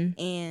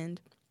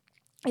 And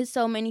it's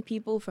so many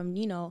people from,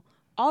 you know,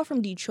 all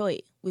from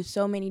Detroit with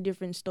so many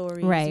different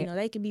stories. Right. You know,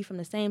 they could be from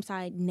the same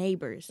side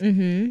neighbors,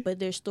 but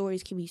their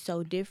stories can be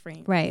so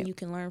different. Right. And you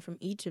can learn from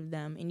each of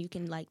them and you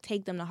can like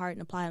take them to heart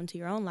and apply them to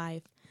your own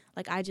life.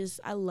 Like,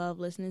 I love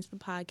listening to the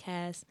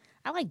podcast.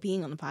 I like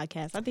being on the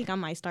podcast. I think I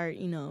might start,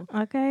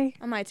 Okay.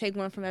 I might take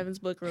one from Evan's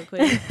book real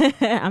quick.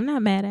 I'm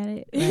not mad at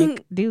it.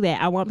 Like, do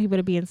that. I want people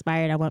to be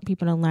inspired. I want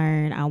people to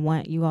learn. I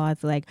want you all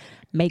to like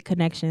make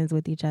connections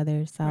with each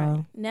other. So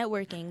right.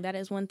 Networking, that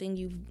is one thing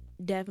you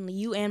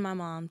and my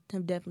mom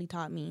have definitely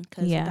taught me,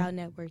 because without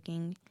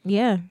networking.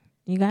 Yeah.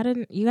 You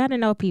gotta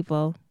know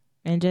people.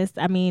 And just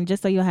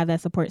so you'll have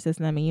that support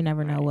system, and you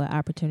never know what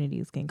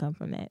opportunities can come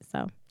from that.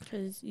 So,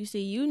 because you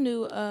see, you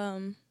knew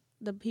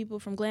the people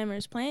from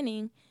Glamorous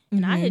Planning,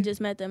 and I had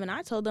just met them, and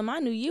I told them I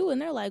knew you, and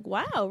they're like,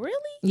 "Wow, really?"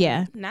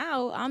 Yeah.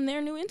 Now I'm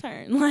their new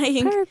intern.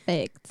 Like,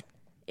 perfect.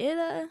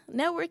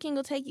 Networking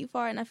will take you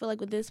far, and I feel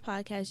like with this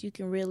podcast, you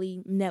can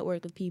really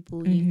network with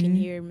people. You can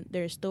hear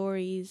their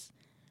stories.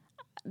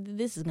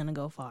 This is gonna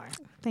go far.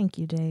 Thank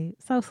you, Jade.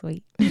 So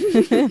sweet.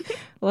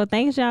 Well,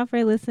 thanks y'all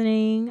for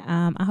listening.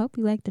 I hope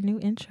you liked the new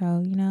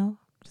intro.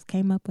 Just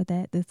came up with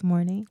that this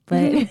morning,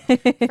 but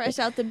fresh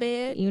out the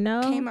bed.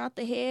 Came out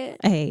the head.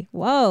 Hey,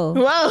 whoa.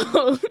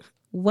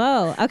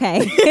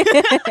 Okay.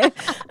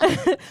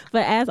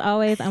 But as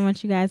always, I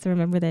want you guys to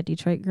remember that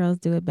Detroit girls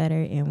do it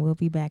better, and we'll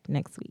be back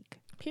next week.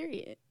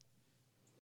 Period.